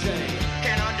DJ.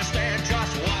 Can't understand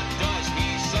just what does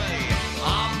he say.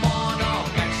 I'm on a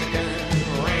Mexican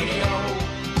radio.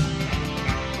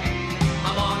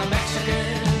 I'm on a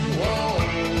Mexican world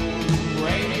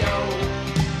radio.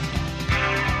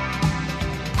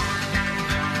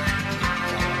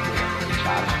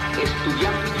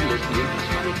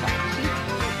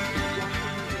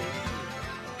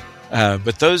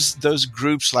 But those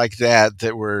groups like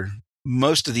that were,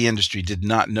 most of the industry did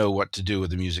not know what to do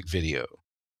with a music video,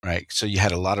 right? So you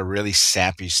had a lot of really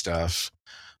sappy stuff,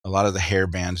 a lot of the hair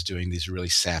bands doing these really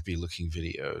sappy looking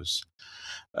videos.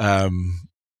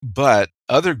 But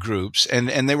other groups,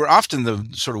 and they were often the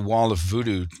sort of wall of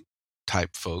voodoo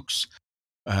type folks,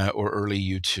 or early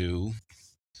U2.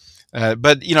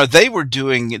 But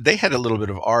they had a little bit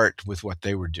of art with what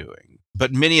they were doing.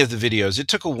 But many of the videos, it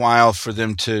took a while for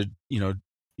them to,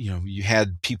 you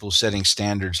had people setting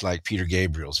standards like Peter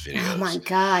Gabriel's videos. Oh my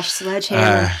gosh,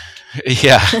 Sledgehammer.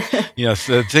 Yeah,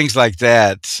 so things like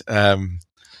that.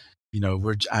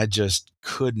 I just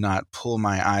could not pull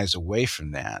my eyes away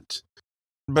from that.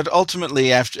 But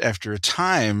ultimately, after a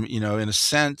time, in a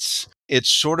sense, it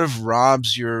sort of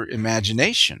robs your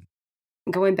imagination.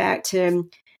 Going back to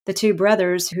the two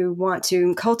brothers who want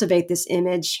to cultivate this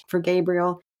image for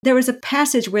Gabriel, there was a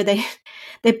passage where they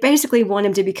basically want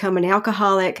him to become an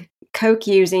alcoholic,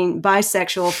 coke-using,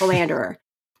 bisexual philanderer.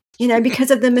 Because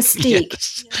of the mystique,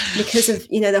 Yes. because of,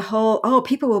 the whole,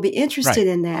 people will be interested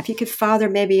in that. If you could father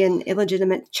maybe an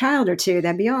illegitimate child or two,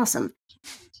 that'd be awesome.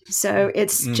 So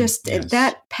it's just yes.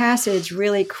 that passage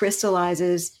really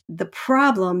crystallizes the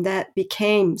problem that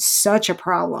became such a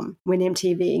problem when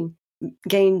MTV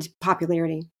gained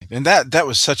popularity. And that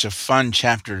was such a fun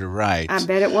chapter to write. I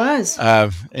bet it was.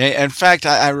 In fact,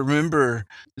 I remember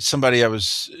somebody I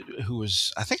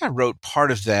think I wrote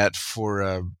part of that for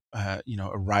a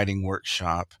writing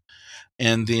workshop,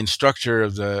 and the instructor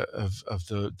of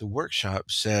the workshop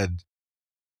said,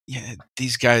 "Yeah,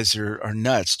 these guys are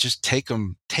nuts. Just take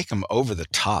them over the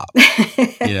top.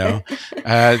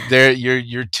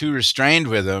 You're too restrained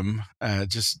with them.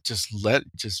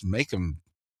 Just make them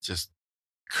just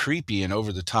creepy and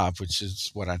over the top," which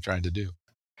is what I tried to do.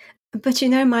 But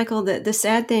Michael, the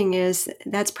sad thing is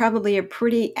that's probably a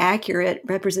pretty accurate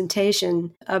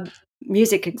representation of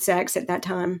music execs at that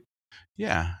time.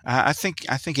 Yeah, I think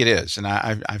it is, and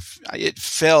it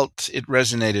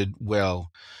resonated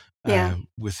well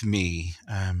with me.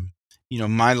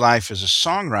 My life as a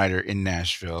songwriter in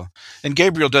Nashville, and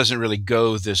Gabriel doesn't really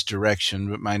go this direction,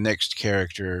 but my next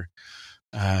character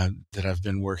that I've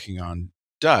been working on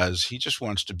does. He just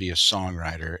wants to be a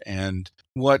songwriter, and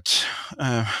what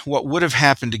would have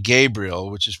happened to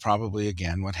Gabriel, which is probably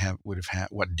again what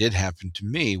did happen to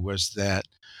me, was that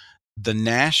the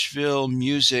Nashville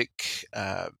music,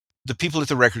 the people at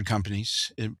the record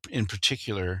companies in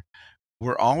particular,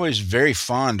 were always very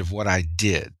fond of what I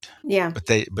did. Yeah. But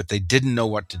they didn't know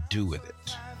what to do with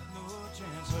it.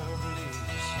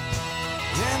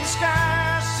 In the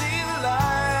sky, see the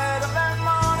light of that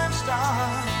morning star.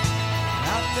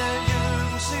 Out there you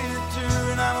can see it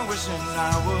too, and I'm wishing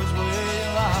I was where you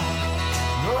are.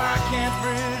 No, I can't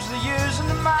bridge the years and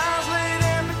the miles laid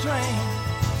in between.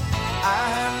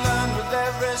 I have learned with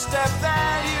every step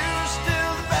that you're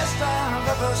still the best I've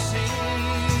ever seen.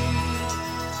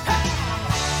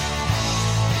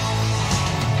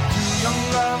 Two young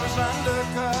lovers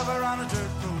undercover on a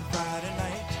dirt road Friday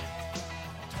night.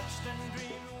 Touched and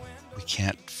dreamed the wind. We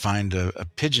can't find a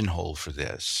pigeonhole for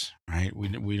this, right?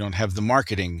 We don't have the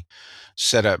marketing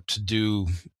set up to do,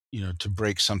 to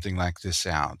break something like this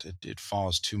out. It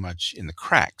falls too much in the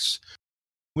cracks.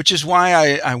 Which is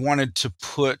why I wanted to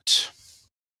put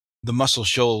the Muscle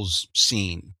Shoals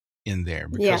scene in there,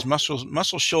 because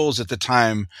Muscle Shoals at the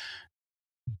time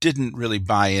didn't really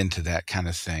buy into that kind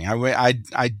of thing.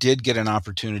 I did get an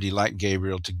opportunity like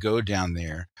Gabriel to go down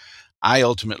there. I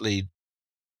ultimately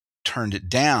turned it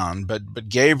down, but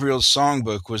Gabriel's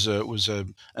songbook was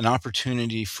an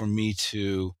opportunity for me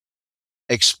to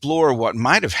explore what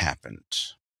might have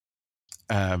happened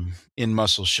in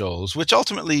Muscle Shoals, which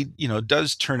ultimately,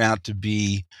 does turn out to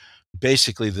be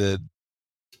basically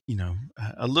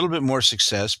a little bit more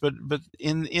success, but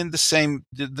in the same,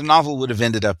 the novel would have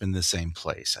ended up in the same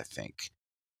place, I think,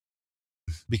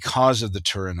 because of the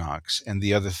Turinaks and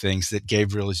the other things that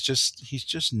Gabriel he's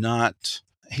just not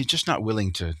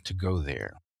willing to go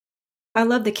there. I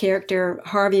love the character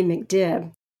Harvey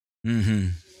McDibb. Mm-hmm.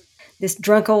 This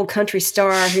drunk old country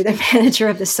star who the manager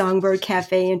of the Songbird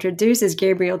Cafe introduces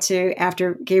Gabriel to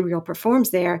after Gabriel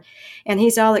performs there. And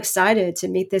he's all excited to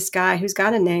meet this guy who's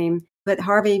got a name. but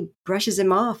Harvey brushes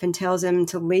him off and tells him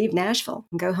to leave Nashville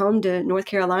and go home to North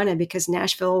Carolina because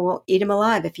Nashville will eat him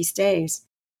alive if he stays.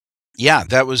 Yeah,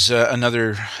 that was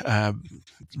another.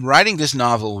 Writing this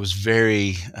novel was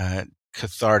very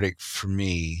cathartic for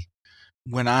me.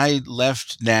 When I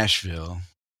left Nashville,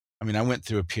 I mean, I went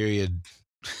through a period,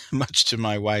 much to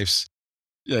my wife's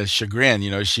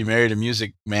chagrin. She married a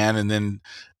music man, and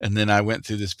then I went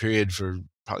through this period for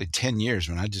probably 10 years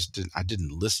when I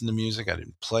didn't listen to music, I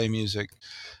didn't play music,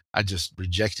 I just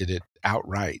rejected it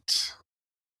outright.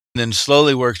 Then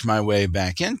slowly worked my way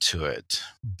back into it.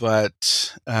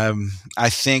 But I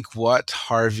think what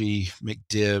Harvey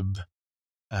McDib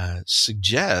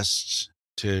suggests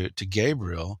to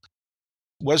Gabriel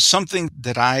was something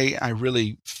that I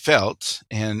really felt,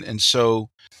 and so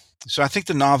I think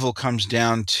the novel comes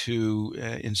down to,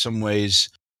 in some ways,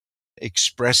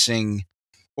 expressing,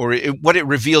 or what it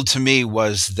revealed to me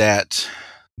was that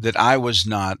I was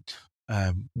not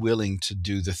willing to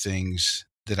do the things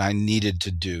that I needed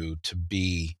to do to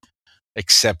be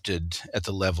accepted at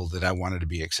the level that I wanted to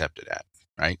be accepted at.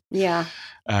 Right. Yeah.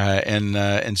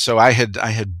 And so I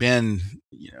had been,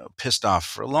 pissed off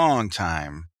for a long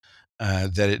time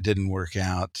that it didn't work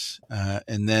out.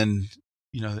 And then,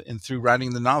 and through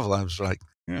writing the novel, I was like,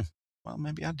 well,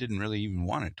 maybe I didn't really even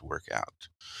want it to work out.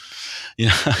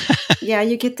 Yeah,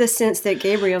 you get the sense that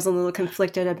Gabriel's a little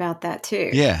conflicted about that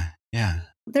too. Yeah.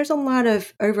 There's a lot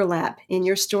of overlap in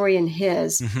your story and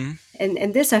his. Mm-hmm.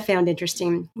 And this I found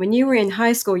interesting. When you were in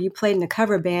high school, you played in a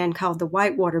cover band called the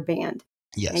Whitewater Band.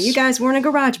 Yes. Now, you guys weren't a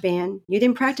garage band. You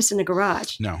didn't practice in a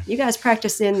garage. No. You guys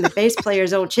practiced in the bass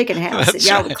player's old chicken house that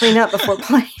y'all would clean up before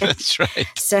playing. That's right.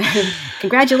 So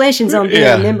congratulations on being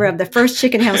a member of the first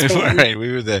chicken house band. Right.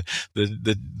 We were the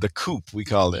coop, we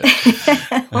called it.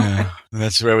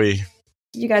 That's where we...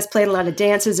 You guys played a lot of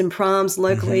dances and proms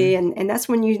locally, Mm-hmm. and that's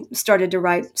when you started to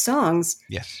write songs.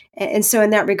 Yes. And so in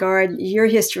that regard, your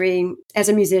history as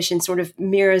a musician sort of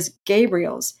mirrors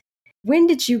Gabriel's. When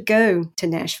did you go to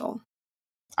Nashville?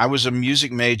 I was a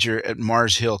music major at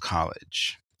Mars Hill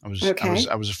College. I was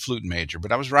a flute major,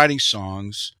 but I was writing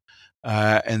songs.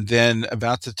 And then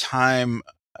about the time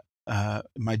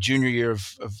my junior year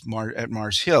at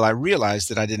Mars Hill, I realized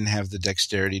that I didn't have the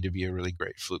dexterity to be a really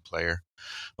great flute player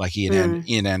like Ian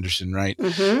Anderson, right?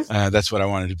 Mm-hmm. That's what I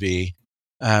wanted to be.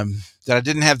 That I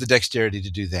didn't have the dexterity to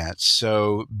do that.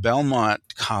 So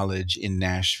Belmont College in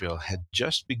Nashville had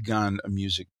just begun a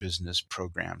music business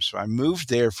program. So I moved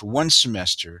there for one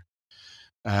semester,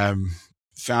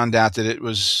 found out that it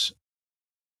was,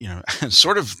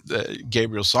 sort of the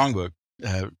Gabriel Songbook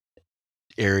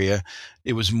area.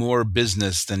 It was more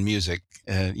business than music.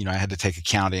 I had to take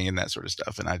accounting and that sort of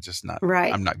stuff. And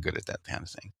I'm not good at that kind of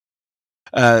thing.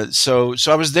 So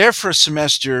I was there for a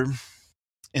semester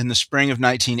in the spring of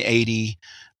 1980,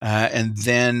 and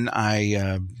then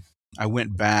I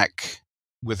went back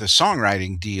with a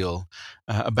songwriting deal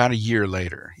about a year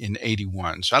later in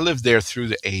 81. So I lived there through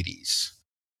the 80s,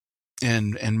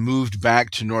 and moved back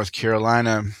to North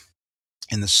Carolina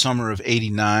in the summer of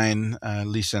 89.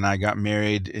 Lisa and I got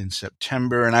married in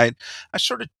September, and I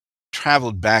sort of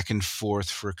traveled back and forth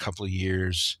for a couple of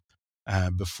years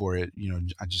before it.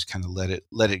 I just kind of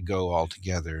let it go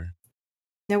altogether.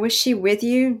 Now, was she with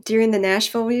you during the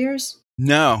Nashville years?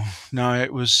 No,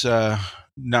 it was,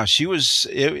 she was,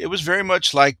 it was very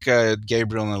much like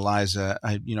Gabriel and Eliza.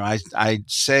 I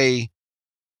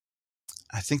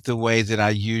think the way that I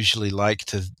usually like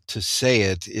to say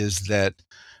it is that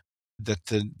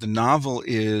the novel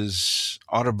is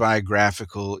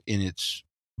autobiographical in its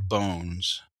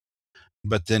bones,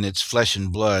 but then its flesh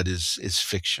and blood is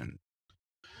fiction.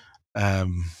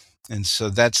 And so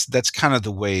that's kind of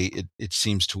the way it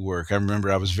seems to work. I remember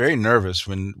I was very nervous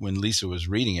when Lisa was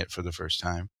reading it for the first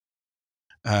time.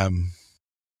 And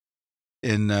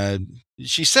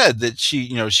she said that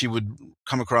she would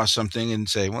come across something and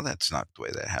say, well, that's not the way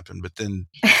that happened. But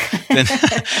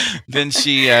then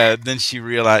she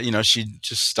realized, she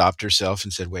just stopped herself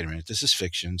and said, wait a minute, this is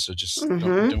fiction. So just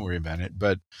don't worry about it.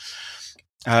 But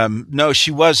no, she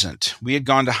wasn't. We had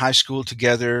gone to high school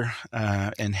together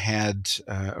and had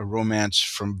a romance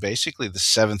from basically the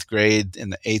 7th grade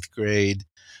and the 8th grade,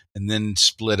 and then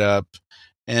split up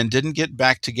and didn't get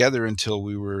back together until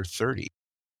we were 30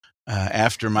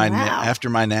 after my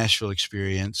Nashville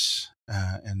experience.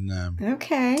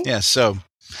 Okay. Yeah. So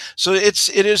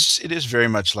it is very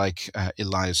much like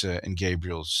Eliza and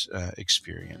Gabriel's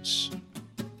experience.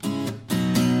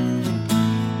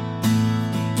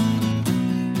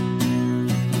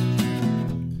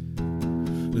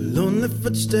 Lonely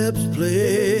footsteps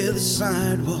play the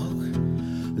sidewalk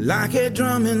like a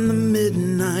drum in the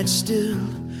midnight still.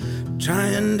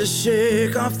 trying to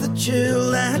shake off the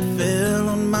chill that fell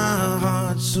on my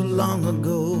heart so long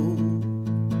ago.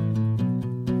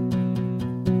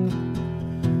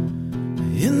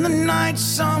 In the night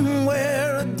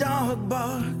somewhere a dog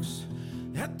barks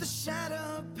at the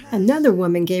shadow. Another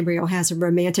woman Gabriel has a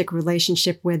romantic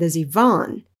relationship with is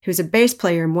Yvonne, who's a bass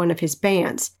player in one of his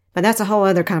bands, but that's a whole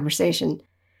other conversation.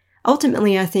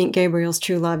 Ultimately, I think Gabriel's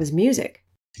true love is music.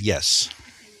 Yes.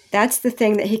 That's the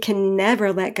thing that he can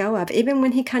never let go of, even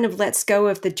when he kind of lets go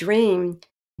of the dream.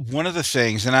 One of the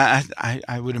things, and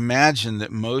I would imagine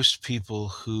that most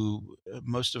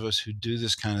of us who do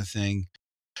this kind of thing,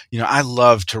 I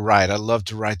love to write. I love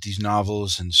to write these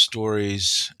novels and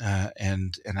stories,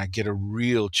 and I get a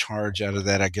real charge out of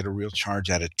that. I get a real charge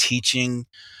out of teaching.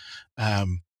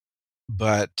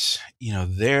 But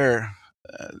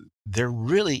there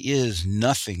really is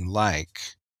nothing like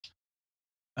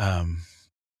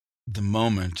the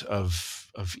moment of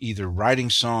either writing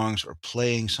songs or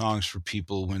playing songs for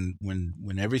people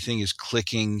when everything is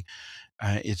clicking.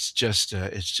 It's just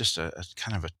a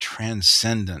kind of a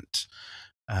transcendent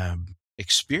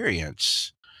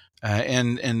experience.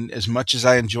 And as much as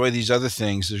I enjoy these other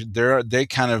things, they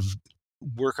kind of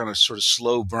work on a sort of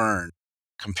slow burn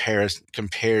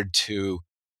compared to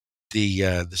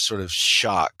the sort of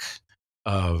shock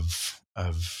of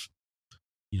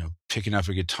picking up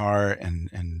a guitar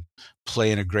and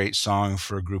playing a great song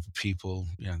for a group of people.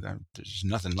 There's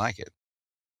nothing like it.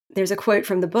 There's a quote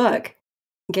from the book.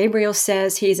 Gabriel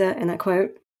says he's and I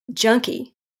quote,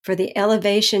 junkie for the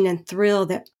elevation and thrill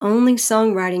that only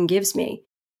songwriting gives me.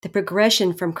 The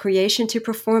progression from creation to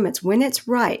performance, when it's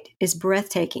right, is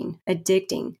breathtaking,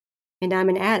 addicting, and I'm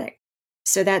an addict.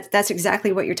 So that's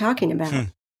exactly what you're talking about.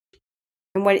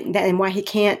 And why he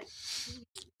can't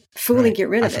fully get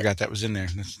rid of it. I forgot that was in there.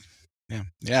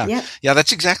 Yeah.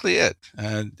 That's exactly it.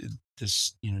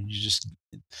 There's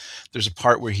a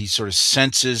part where he sort of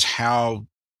senses how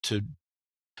to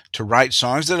write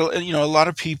songs that a lot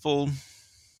of people.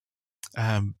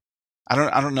 I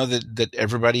don't know that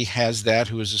everybody has that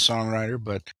who is a songwriter,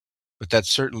 but that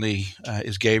certainly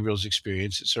is Gabriel's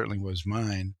experience. It certainly was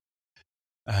mine.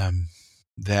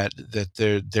 That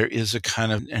there is a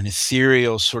kind of an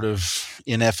ethereal, sort of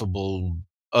ineffable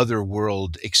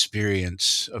otherworld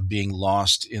experience of being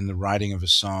lost in the writing of a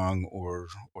song or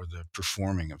the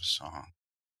performing of a song.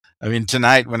 I mean,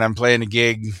 tonight when I'm playing a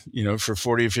gig, for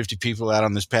 40 or 50 people out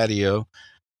on this patio,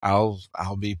 I'll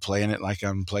be playing it like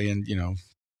I'm playing,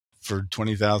 for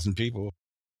 20,000 people.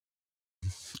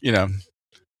 You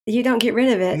don't get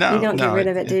rid of it. No, you don't get rid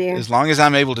of it, do you? As long as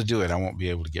I'm able to do it, I won't be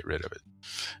able to get rid of it.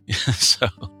 So.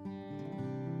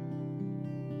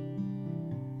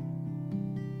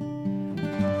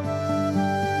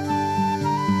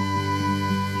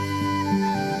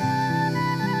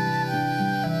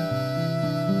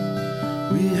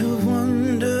 We have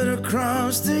wandered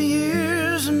across the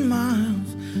years and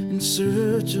miles in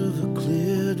search of a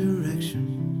clear direction,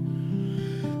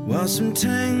 while some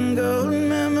tangled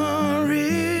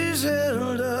memories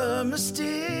held a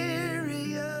mysterious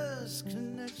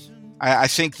connection. I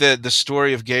think that the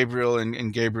story of Gabriel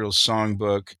and Gabriel's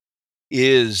songbook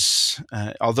is,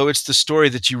 although it's the story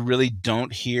that you really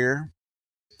don't hear,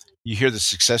 you hear the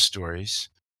success stories.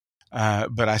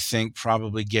 But I think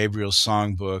probably Gabriel's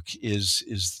songbook is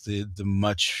the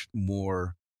much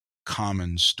more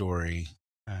common story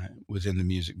within the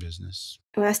music business.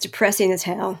 Well, that's depressing as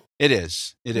hell. It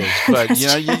is. But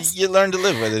you learn to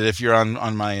live with it if you're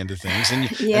on my end of things, and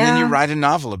then you write a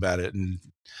novel about it and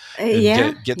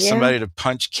get somebody to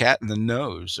punch Cat in the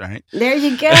nose, right? There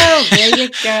you go.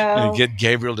 And get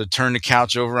Gabriel to turn the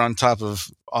couch over on top of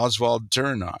Oswald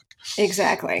Turnock.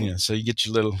 Exactly. Yeah. So you get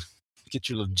your little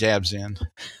jabs in,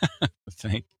 I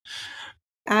think.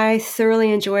 I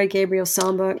thoroughly enjoy Gabriel's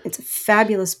songbook. It's a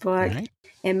fabulous book. Right.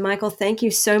 And Michael, thank you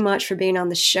so much for being on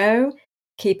the show.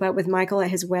 Keep up with Michael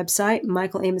at his website,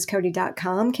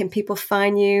 michaelamoscody.com. Can people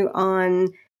find you on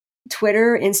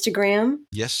Twitter, Instagram?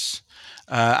 Yes.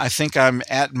 I think I'm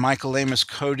at Michael Amos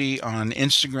Cody on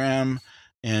Instagram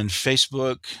and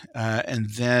Facebook. And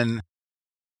then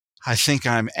I think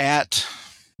I'm at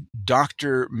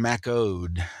Dr.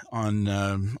 Macode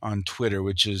on Twitter,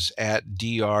 which is at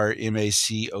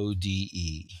DRMACODE.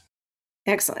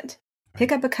 Excellent.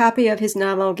 Pick up a copy of his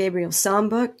novel, Gabriel's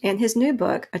Songbook, and his new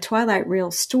book, A Twilight Reel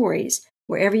Stories,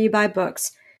 wherever you buy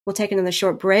books. We'll take another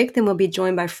short break, then we'll be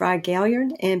joined by Fry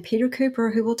Galliard and Peter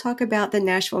Cooper, who will talk about the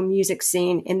Nashville music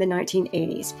scene in the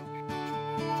 1980s.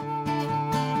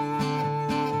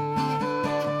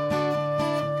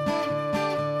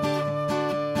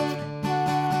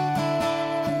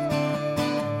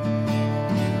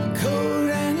 Coat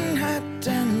and hat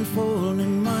and full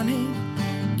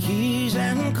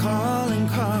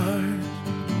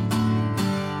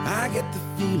get the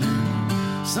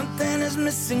feeling something is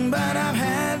missing, but I've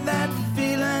had that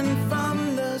feeling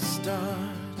from the start.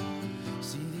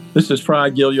 This is Fry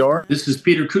Gilliard. This is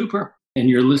Peter Cooper, and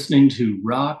you're listening to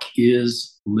Rock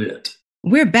is Lit.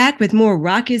 We're back with more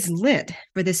Rock is Lit.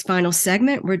 For this final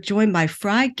segment, we're joined by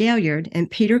Fry Gilliard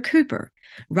and Peter Cooper,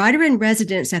 writer in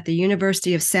residence at the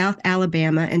University of South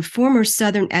Alabama and former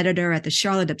Southern editor at the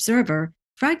Charlotte Observer.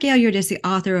 Fry Gilliard is the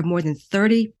author of more than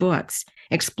 30 books,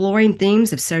 exploring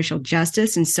themes of social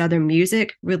justice in Southern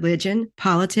music, religion,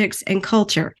 politics, and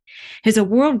culture. His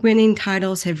award-winning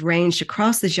titles have ranged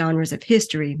across the genres of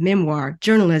history, memoir,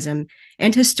 journalism,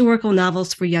 and historical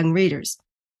novels for young readers.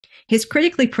 His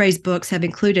critically praised books have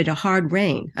included A Hard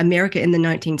Rain, America in the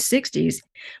 1960s,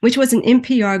 which was an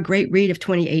NPR Great Read of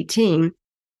 2018,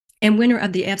 and winner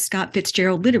of the F. Scott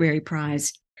Fitzgerald Literary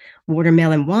Prize.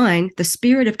 Watermelon Wine, The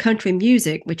Spirit of Country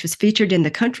Music, which was featured in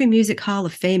the Country Music Hall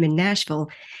of Fame in Nashville,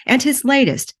 and his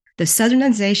latest, The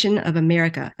Southernization of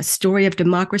America, A Story of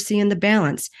Democracy and the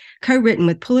Balance, co-written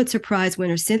with Pulitzer Prize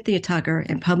winner Cynthia Tucker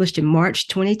and published in March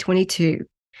 2022.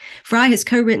 Fry has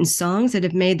co-written songs that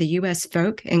have made the U.S.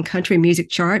 folk and country music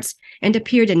charts and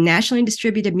appeared in nationally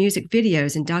distributed music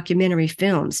videos and documentary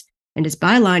films, and his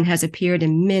byline has appeared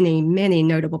in many, many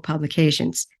notable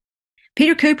publications.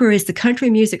 Peter Cooper is the Country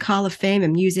Music Hall of Fame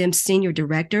and Museum's senior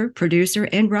director, producer,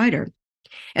 and writer.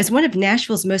 As one of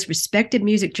Nashville's most respected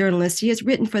music journalists, he has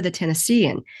written for The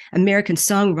Tennessean, American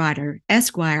Songwriter,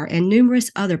 Esquire, and numerous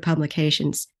other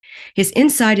publications. His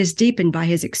insight is deepened by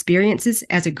his experiences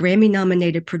as a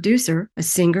Grammy-nominated producer, a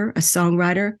singer, a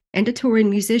songwriter, and a touring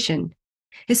musician.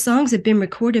 His songs have been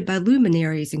recorded by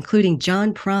luminaries including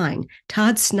John Prine,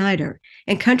 Todd Snyder,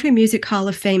 and Country Music Hall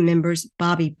of Fame members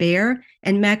Bobby Bare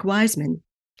and Mac Wiseman.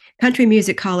 Country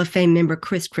Music Hall of Fame member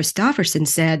Chris Christopherson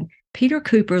said, "Peter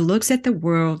Cooper looks at the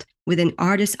world with an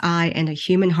artist's eye and a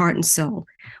human heart and soul."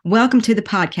 Welcome to the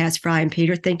podcast, Fry and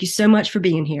Peter. Thank you so much for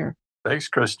being here. Thanks,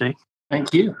 Christy.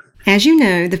 Thank you. As you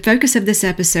know, the focus of this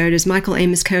episode is Michael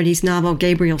Amos Cody's novel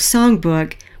Gabriel's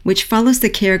Songbook, which follows the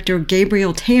character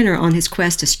Gabriel Tanner on his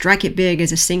quest to strike it big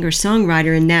as a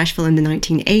singer-songwriter in Nashville in the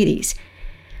 1980s.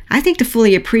 I think to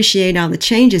fully appreciate all the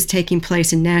changes taking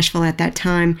place in Nashville at that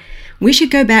time, we should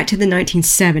go back to the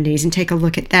 1970s and take a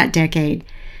look at that decade.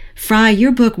 Fry,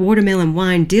 your book Watermelon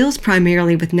Wine deals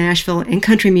primarily with Nashville and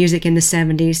country music in the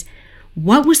 70s.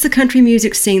 What was the country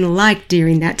music scene like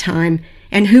during that time,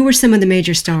 and who were some of the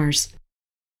major stars?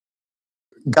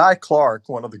 Guy Clark,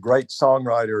 one of the great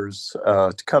songwriters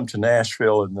to come to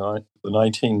Nashville in the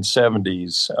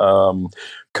 1970s,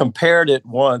 compared it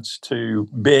once to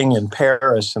being in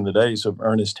Paris in the days of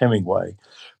Ernest Hemingway.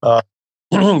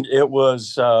 It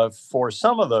was for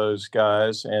some of those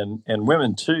guys and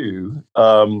women too,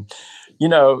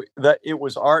 that it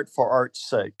was art for art's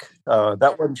sake.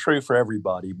 That wasn't true for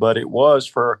everybody, but it was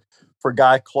for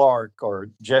Guy Clark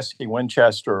or Jesse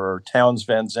Winchester or Townes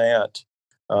Van Zandt.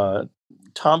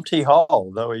 Tom T. Hall,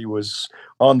 though he was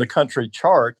on the country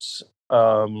charts,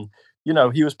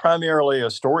 he was primarily a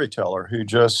storyteller who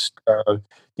just,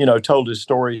 told his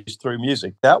stories through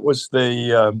music. That was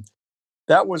the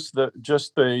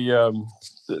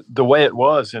way it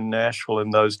was in Nashville in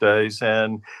those days,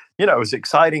 and it was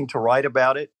exciting to write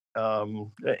about it.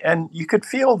 And you could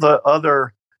feel the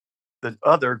other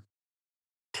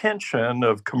tension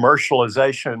of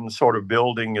commercialization sort of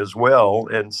building as well,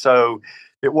 and so.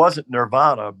 It wasn't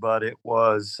Nirvana, but it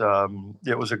was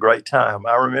a great time.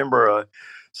 I remember a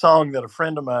song that a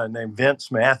friend of mine named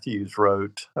Vince Matthews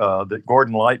wrote that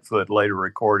Gordon Lightfoot later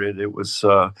recorded. It was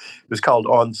called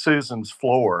 "On Susan's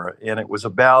Floor," and it was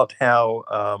about how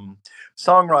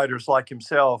songwriters like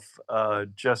himself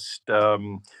just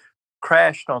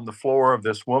crashed on the floor of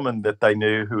this woman that they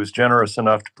knew who was generous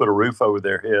enough to put a roof over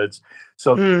their heads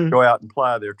so they could go out and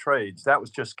ply their trades. That was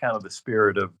just kind of the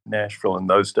spirit of Nashville in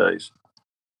those days.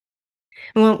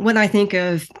 Well, when I think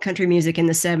of country music in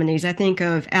the 70s, I think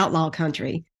of outlaw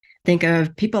country. Think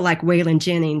of people like Waylon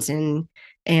Jennings and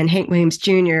Hank Williams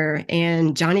Jr.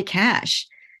 and Johnny Cash,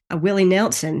 Willie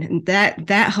Nelson, and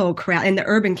that whole crowd, and the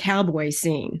urban cowboy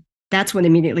scene. That's what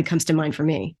immediately comes to mind for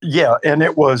me. Yeah, and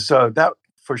it was that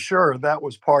for sure. That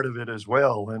was part of it as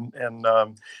well. And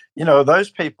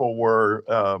those people were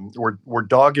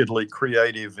doggedly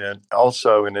creative and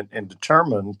also and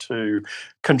determined to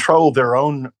control their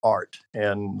own art.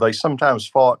 And they sometimes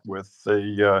fought with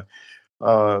the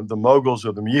moguls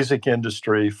of the music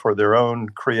industry for their own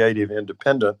creative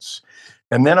independence.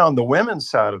 And then on the women's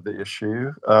side of the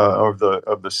issue of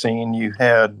the scene, you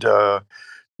had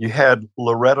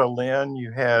Loretta Lynn,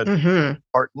 you had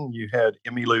Martin, you had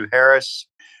Emmylou Harris.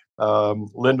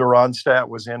 Linda Ronstadt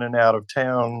was in and out of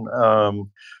town.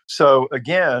 So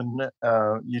again,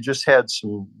 you just had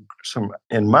some,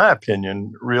 in my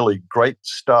opinion, really great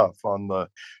stuff on the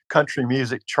country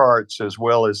music charts, as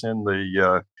well as in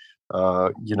the,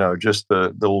 just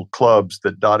the little clubs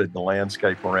that dotted the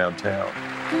landscape around town.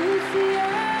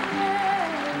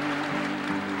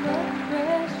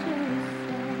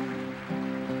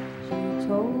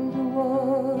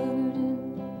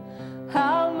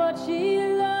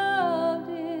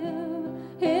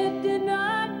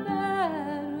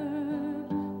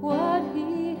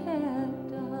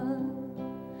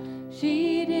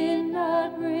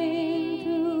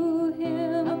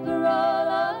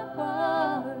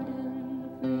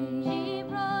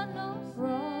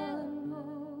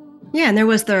 Yeah, and there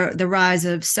was the rise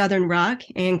of Southern rock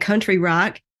and country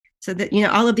rock. So that,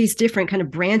 all of these different kind of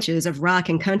branches of rock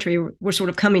and country were sort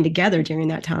of coming together during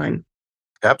that time.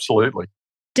 Absolutely.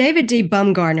 David D.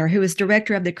 Bumgardner, who is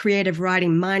director of the creative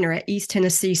writing minor at East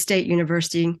Tennessee State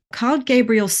University, called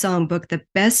Gabriel's songbook the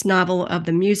best novel of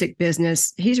the music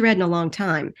business he's read in a long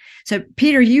time. So,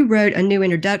 Peter, you wrote a new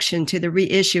introduction to the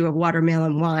reissue of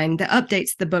Watermelon Wine that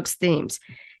updates the book's themes.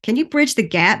 Can you bridge the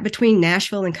gap between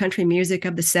Nashville and country music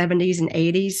of the 70s and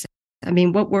 80s? I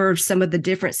mean, what were some of the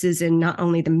differences in not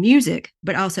only the music,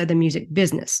 but also the music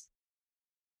business?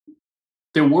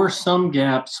 There were some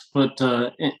gaps, but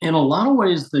in a lot of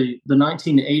ways, the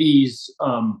 1980s,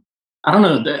 I don't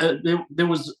know, there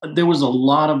was a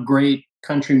lot of great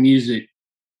country music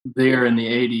there in the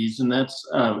 80s. And that's,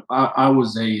 I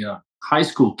was a high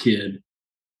school kid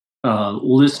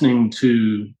listening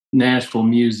to Nashville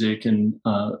music, and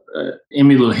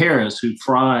Emmylou Harris, who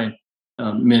Fry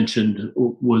mentioned,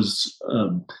 was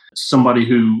somebody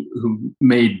who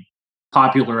made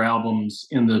popular albums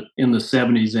in the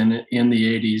 70s and in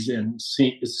the 80s, and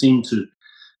seemed to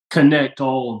connect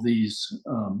all of these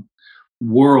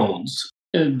worlds.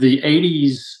 The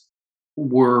 80s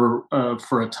were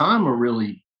for a time a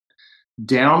really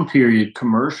down period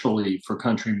commercially for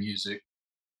country music,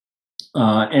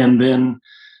 and then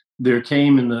there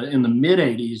came in the mid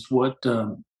 80s what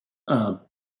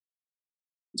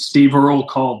Steve Earle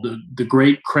called the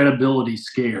Great Credibility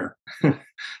Scare,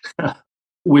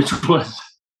 which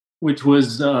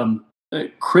was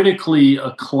critically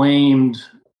acclaimed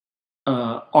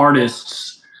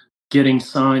artists getting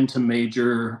signed to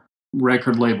major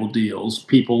record label deals.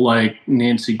 People like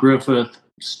Nancy Griffith,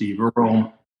 Steve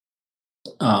Earle,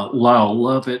 Lyle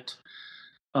Lovett,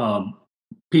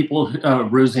 people,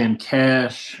 Rosanne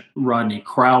Cash, Rodney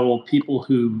Crowell, people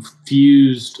who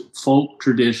fused folk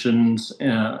traditions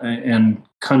and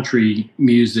country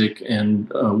music and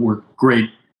were great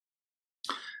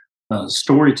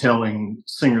storytelling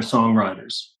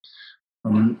singer-songwriters.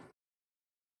 The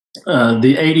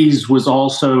 80s was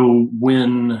also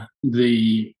when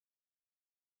the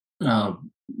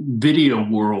video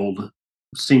world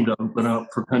seemed to open up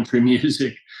for country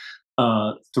music.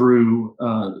 Through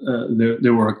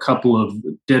there were a couple of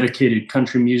dedicated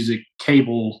country music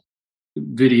cable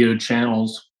video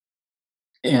channels,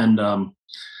 and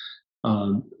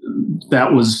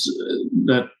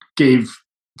that gave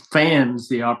fans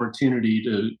the opportunity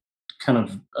to kind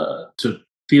of to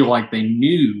feel like they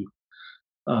knew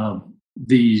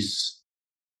these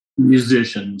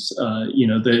musicians.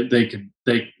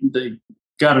 They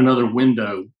got another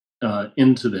window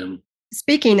into them.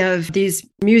 Speaking of these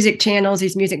music channels,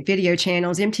 these music video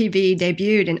channels, MTV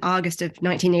debuted in August of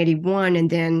 1981, and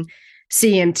then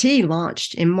CMT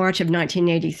launched in March of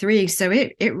 1983. So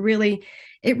it really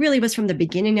was from the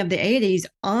beginning of the 80s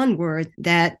onward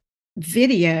that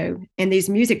video and these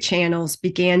music channels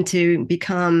began to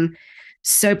become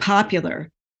so popular.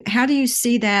 How do you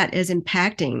see that as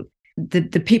impacting the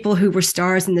people who were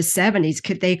stars in the 70s?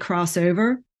 Could they cross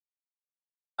over?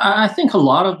 I think a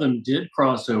lot of them did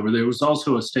cross over. There was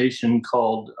also a station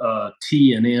called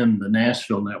TNN, the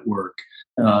Nashville Network,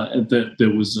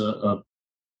 that was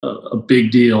a big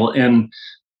deal. And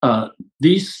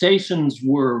these stations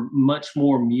were much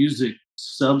more music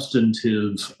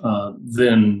substantive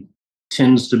than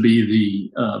tends to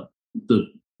be the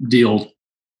deal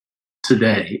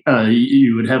today.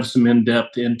 You would have some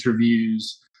in-depth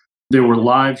interviews. There were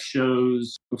live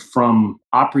shows from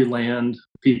Opryland.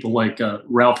 People like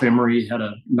Ralph Emery had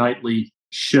a nightly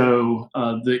show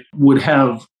that would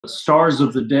have stars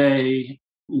of the day,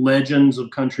 legends of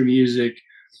country music,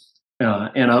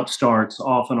 and upstarts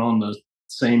often on the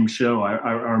same show.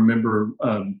 I remember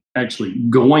actually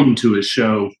going to a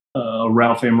show, a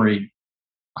Ralph Emery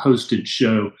hosted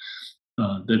show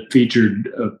that featured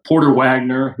Porter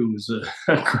Wagoner, who was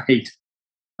a great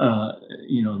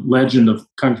legend of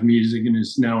country music and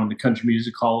is now in the Country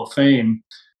Music Hall of Fame.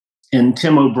 And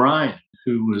Tim O'Brien,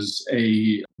 who was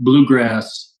a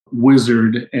bluegrass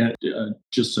wizard and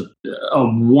just a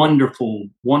wonderful,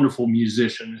 wonderful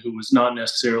musician who was not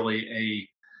necessarily a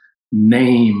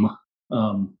name,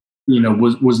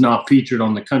 was not featured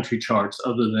on the country charts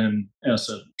other than as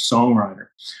a songwriter.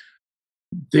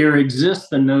 There exists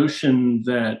the notion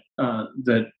that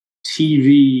that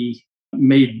TV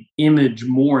made image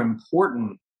more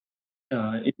important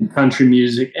in country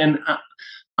music, and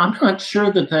I'm not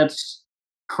sure that that's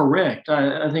correct.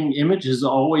 I think image has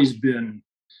always been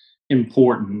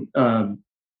important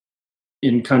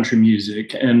in country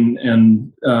music,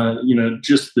 and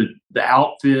just the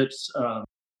outfits.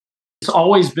 It's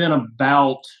always been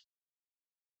about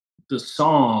the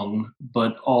song,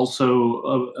 but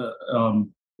also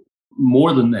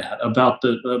more than that, about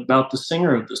the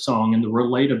singer of the song and the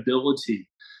relatability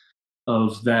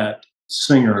of that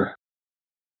singer.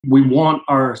 We want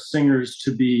our singers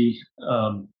to be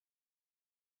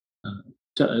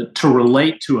to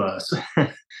relate to us,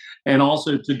 and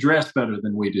also to dress better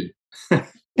than we do.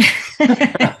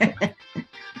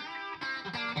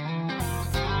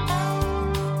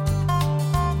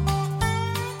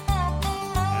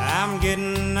 I'm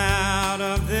getting out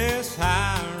of this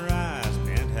high-rise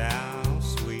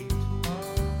penthouse suite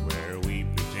where we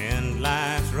pretend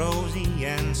life's rosy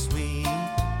and sweet.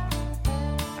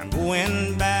 I'm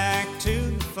going back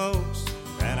to the folks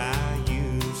that I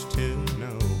used to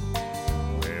know,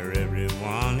 where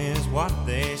everyone is what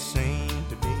they seem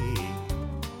to be.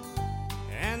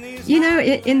 And these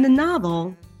In the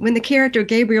novel, when the character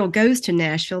Gabriel goes to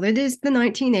Nashville, it is the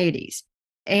 1980s.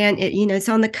 And it's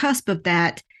on the cusp of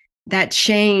that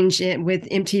change with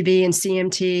MTV and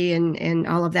CMT and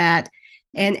all of that.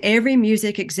 And every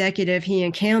music executive he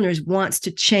encounters wants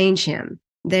to change him.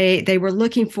 They were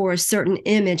looking for a certain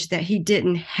image that he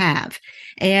didn't have.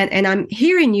 And I'm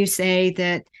hearing you say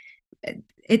that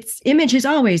image has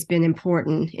always been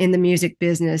important in the music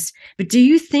business. But do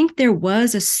you think there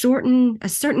was a certain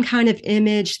kind of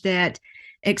image that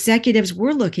executives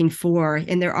were looking for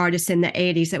in their artists in the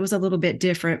 80s that was a little bit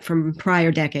different from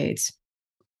prior decades?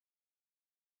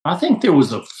 I think there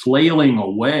was a flailing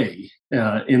away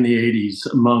in the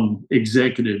 80s among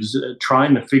executives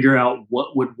trying to figure out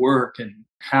what would work and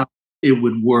how it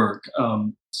would work.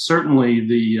 Certainly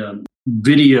the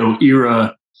video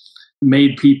era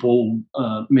made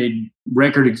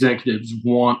record executives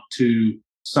want to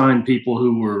sign people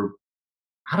who were,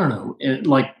 I don't know,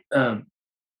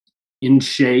 in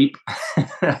shape.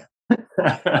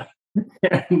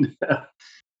 And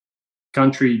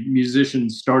country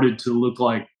musicians started to look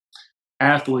like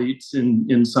athletes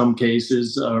in some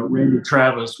cases. Randy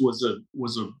Travis was a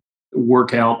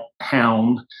workout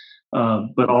hound,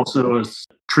 but also a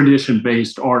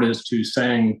tradition-based artist who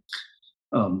sang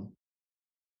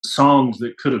songs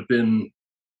that could have been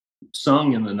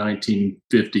sung in the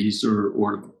 1950s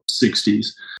or 60s.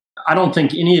 I don't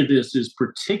think any of this is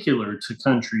particular to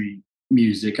country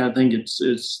music. I think it's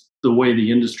the way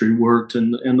the industry worked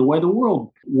and the way the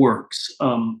world works.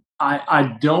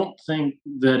 I don't think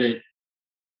that it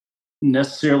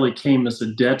necessarily came as a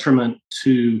detriment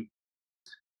to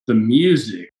the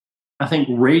music. I think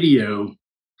radio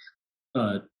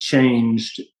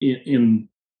changed in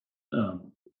the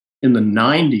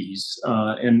 90s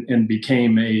and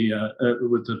became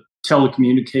with the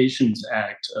Telecommunications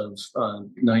Act of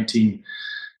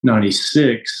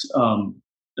 1996.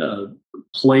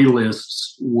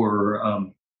 Playlists were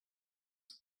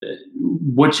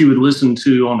what you would listen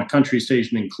to on a country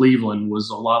station in Cleveland was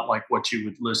a lot like what you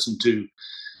would listen to,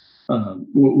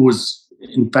 was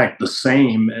in fact the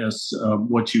same as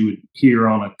what you would hear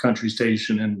on a country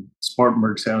station in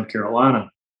Spartanburg, South Carolina.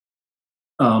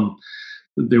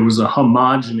 There was a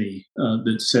homogeny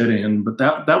that set in, but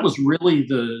that was really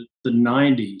the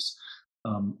 90s.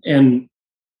 And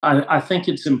I think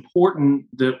it's important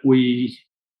that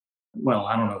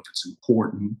I don't know if it's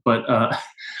important, but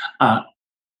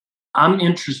I'm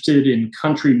interested in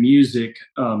country music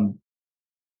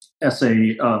as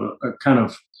a kind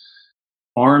of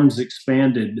arms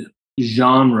expanded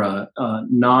genre,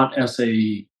 not as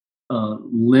a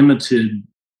limited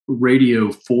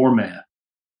radio format.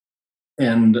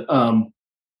 And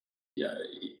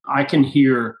I can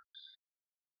hear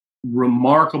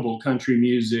remarkable country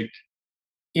music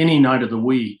any night of the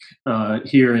week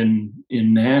here in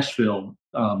Nashville.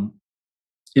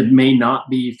 It may not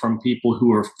be from people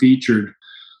who are featured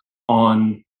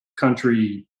on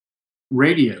country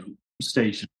radio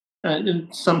stations.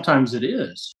 And sometimes it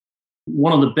is.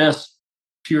 One of the best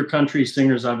pure country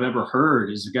singers I've ever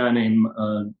heard is a guy named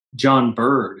John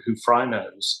Bird, who Fry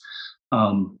knows.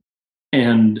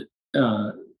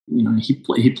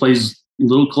 He plays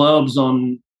little clubs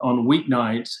on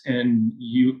weeknights, and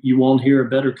you won't hear a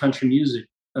better country music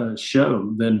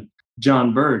show than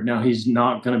John Bird. Now, he's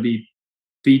not going to be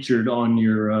featured on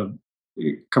your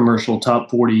commercial top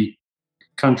 40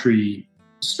 country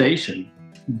station,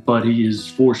 but he is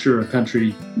for sure a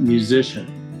country musician.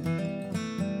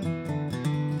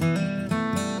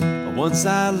 Once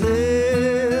I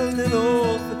lived in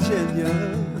old Virginia,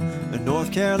 in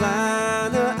North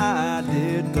Carolina I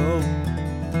did go.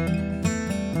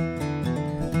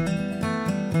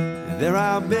 There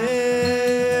I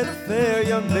met a fair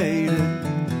young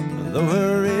maiden, though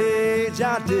her age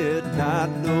I did not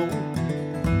know.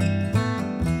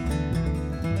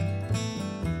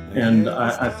 And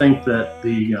I think that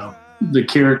the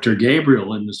character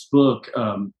Gabriel in this book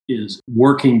is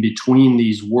working between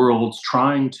these worlds,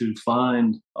 trying to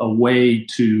find a way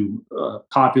to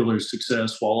popular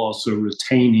success while also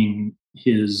retaining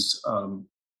his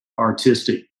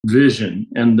artistic vision.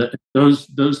 And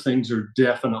those things are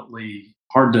definitely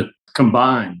hard to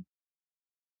combine.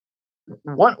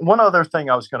 One other thing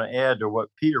I was going to add to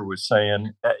what Peter was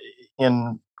saying,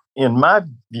 in my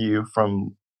view,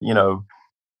 from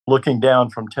looking down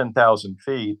from 10,000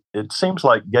 feet, it seems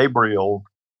like Gabriel,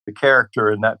 the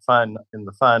character in the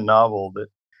fine novel that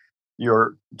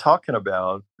you're talking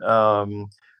about,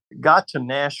 got to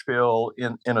Nashville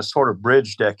in a sort of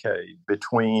bridge decade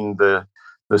between the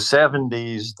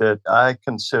 70s that I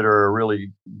consider a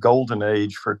really golden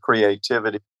age for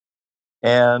creativity,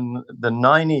 and the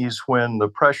 90s when the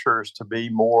pressures to be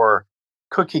more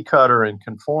cookie cutter and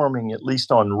conforming, at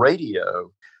least on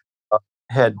radio,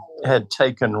 had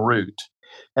taken root.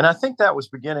 And I think that was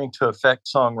beginning to affect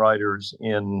songwriters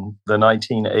in the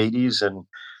 1980s,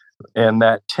 and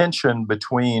that tension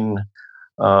between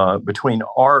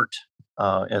art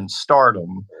and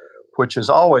stardom, which is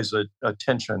always a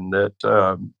tension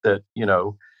that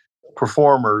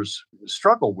performers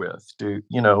struggle with.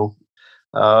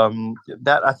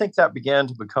 That I think that began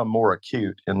to become more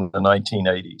acute in the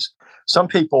 1980s. Some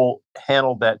people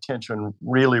handled that tension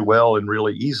really well and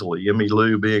really easily,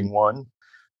 Emmylou being one,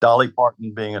 Dolly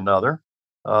Parton being another.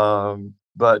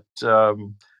 But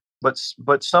some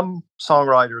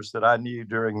songwriters that I knew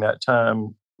during that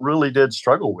time really did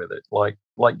struggle with it, like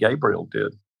Gabriel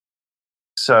did.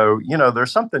 So,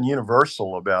 there's something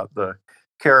universal about the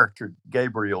character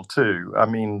Gabriel too. I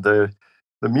mean, the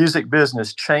music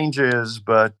business changes,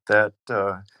 but that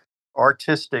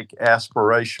artistic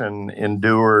aspiration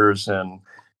endures, and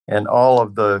all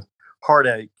of the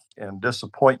heartache and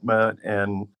disappointment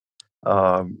and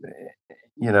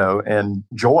and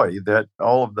joy that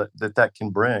all of that can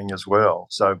bring as well.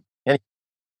 So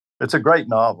it's a great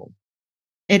novel.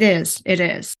 It is.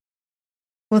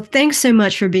 Well, thanks so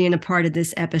much for being a part of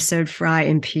this episode, Fry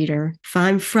and Peter.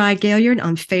 Find Fry Gaillard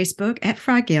on Facebook at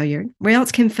Fry Gaillard. Where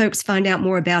else can folks find out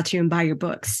more about you and buy your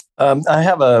books? I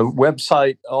have a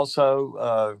website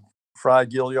also,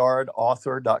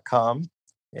 FryGaillardAuthor.com.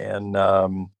 And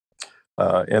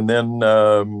then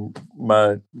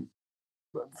my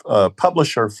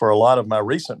publisher for a lot of my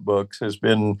recent books has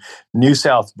been New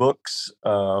South Books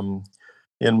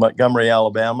in Montgomery,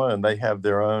 Alabama, and they have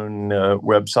their own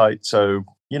website. So,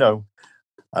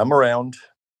 I'm around.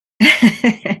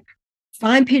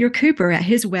 Find Peter Cooper at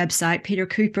his website,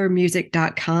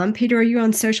 petercoopermusic.com. Peter, are you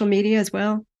on social media as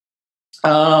well?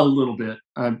 A little bit.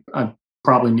 I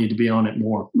probably need to be on it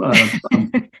more.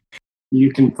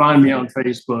 You can find me on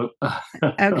Facebook.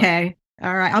 Okay.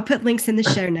 All right. I'll put links in the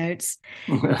show notes.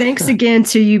 Thanks again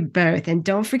to you both. And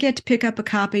don't forget to pick up a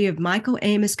copy of Michael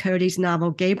Amos Cody's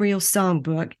novel, Gabriel's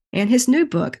Songbook, and his new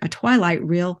book, A Twilight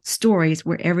Reel, Stories,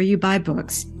 wherever you buy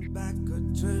books. Back a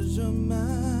treasure map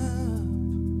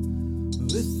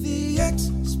with the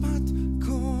X spot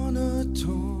corner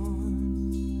torn.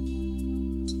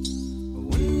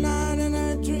 One night in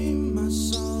a dream I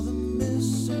saw the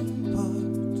missing part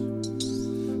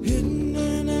hidden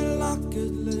in a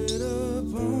locket lit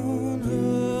upon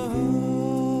her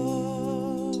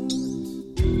heart,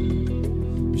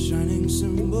 a shining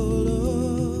symbol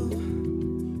of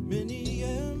many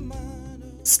a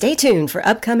minor. Stay tuned for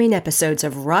upcoming episodes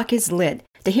of Rock is Lit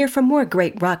to hear from more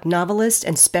great rock novelists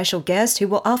and special guests who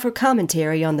will offer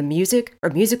commentary on the music or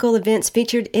musical events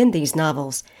featured in these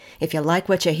novels. If you like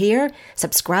what you hear,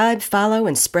 subscribe, follow,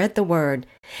 and spread the word.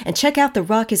 And check out the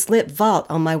Rock is Lit Vault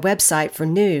on my website for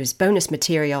news, bonus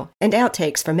material, and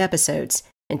outtakes from episodes.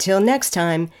 Until next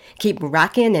time, keep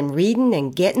rocking and reading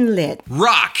and getting lit.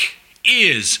 Rock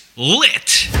is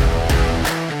Lit.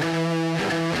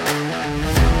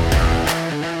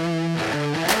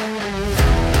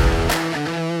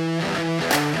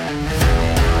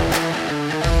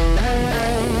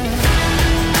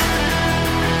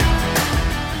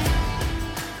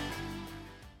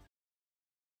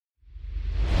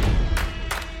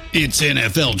 It's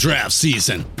NFL draft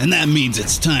season, and that means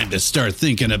it's time to start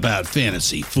thinking about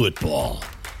fantasy football.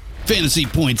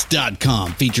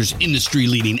 FantasyPoints.com features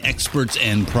industry-leading experts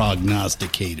and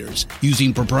prognosticators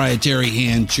using proprietary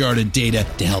hand-charted data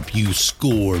to help you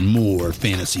score more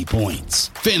fantasy points.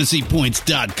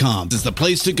 FantasyPoints.com is the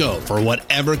place to go for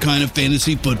whatever kind of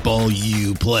fantasy football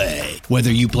you play.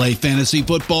 Whether you play fantasy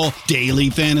football, daily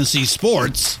fantasy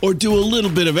sports, or do a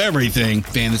little bit of everything,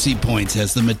 Fantasy Points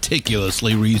has the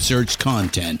meticulously researched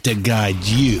content to guide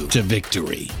you to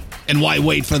victory. And why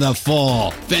wait for the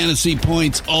fall? Fantasy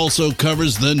Points also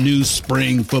covers the new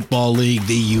spring football league,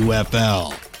 the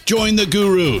UFL. Join the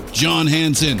guru, John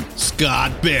Hansen,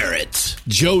 Scott Barrett,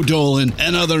 Joe Dolan,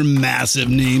 and other massive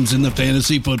names in the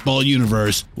fantasy football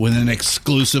universe with an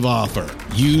exclusive offer.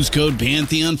 Use code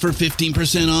Pantheon for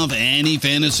 15% off any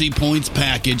Fantasy Points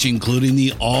package, including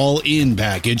the all-in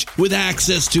package, with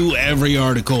access to every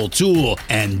article, tool,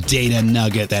 and data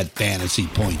nugget that Fantasy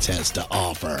Points has to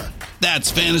offer.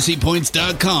 That's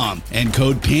FantasyPoints.com and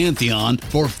code Pantheon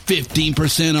for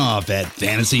 15% off at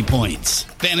Fantasy Points.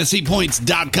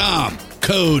 FantasyPoints.com,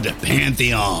 code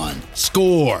Pantheon.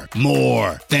 Score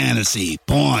more fantasy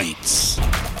points.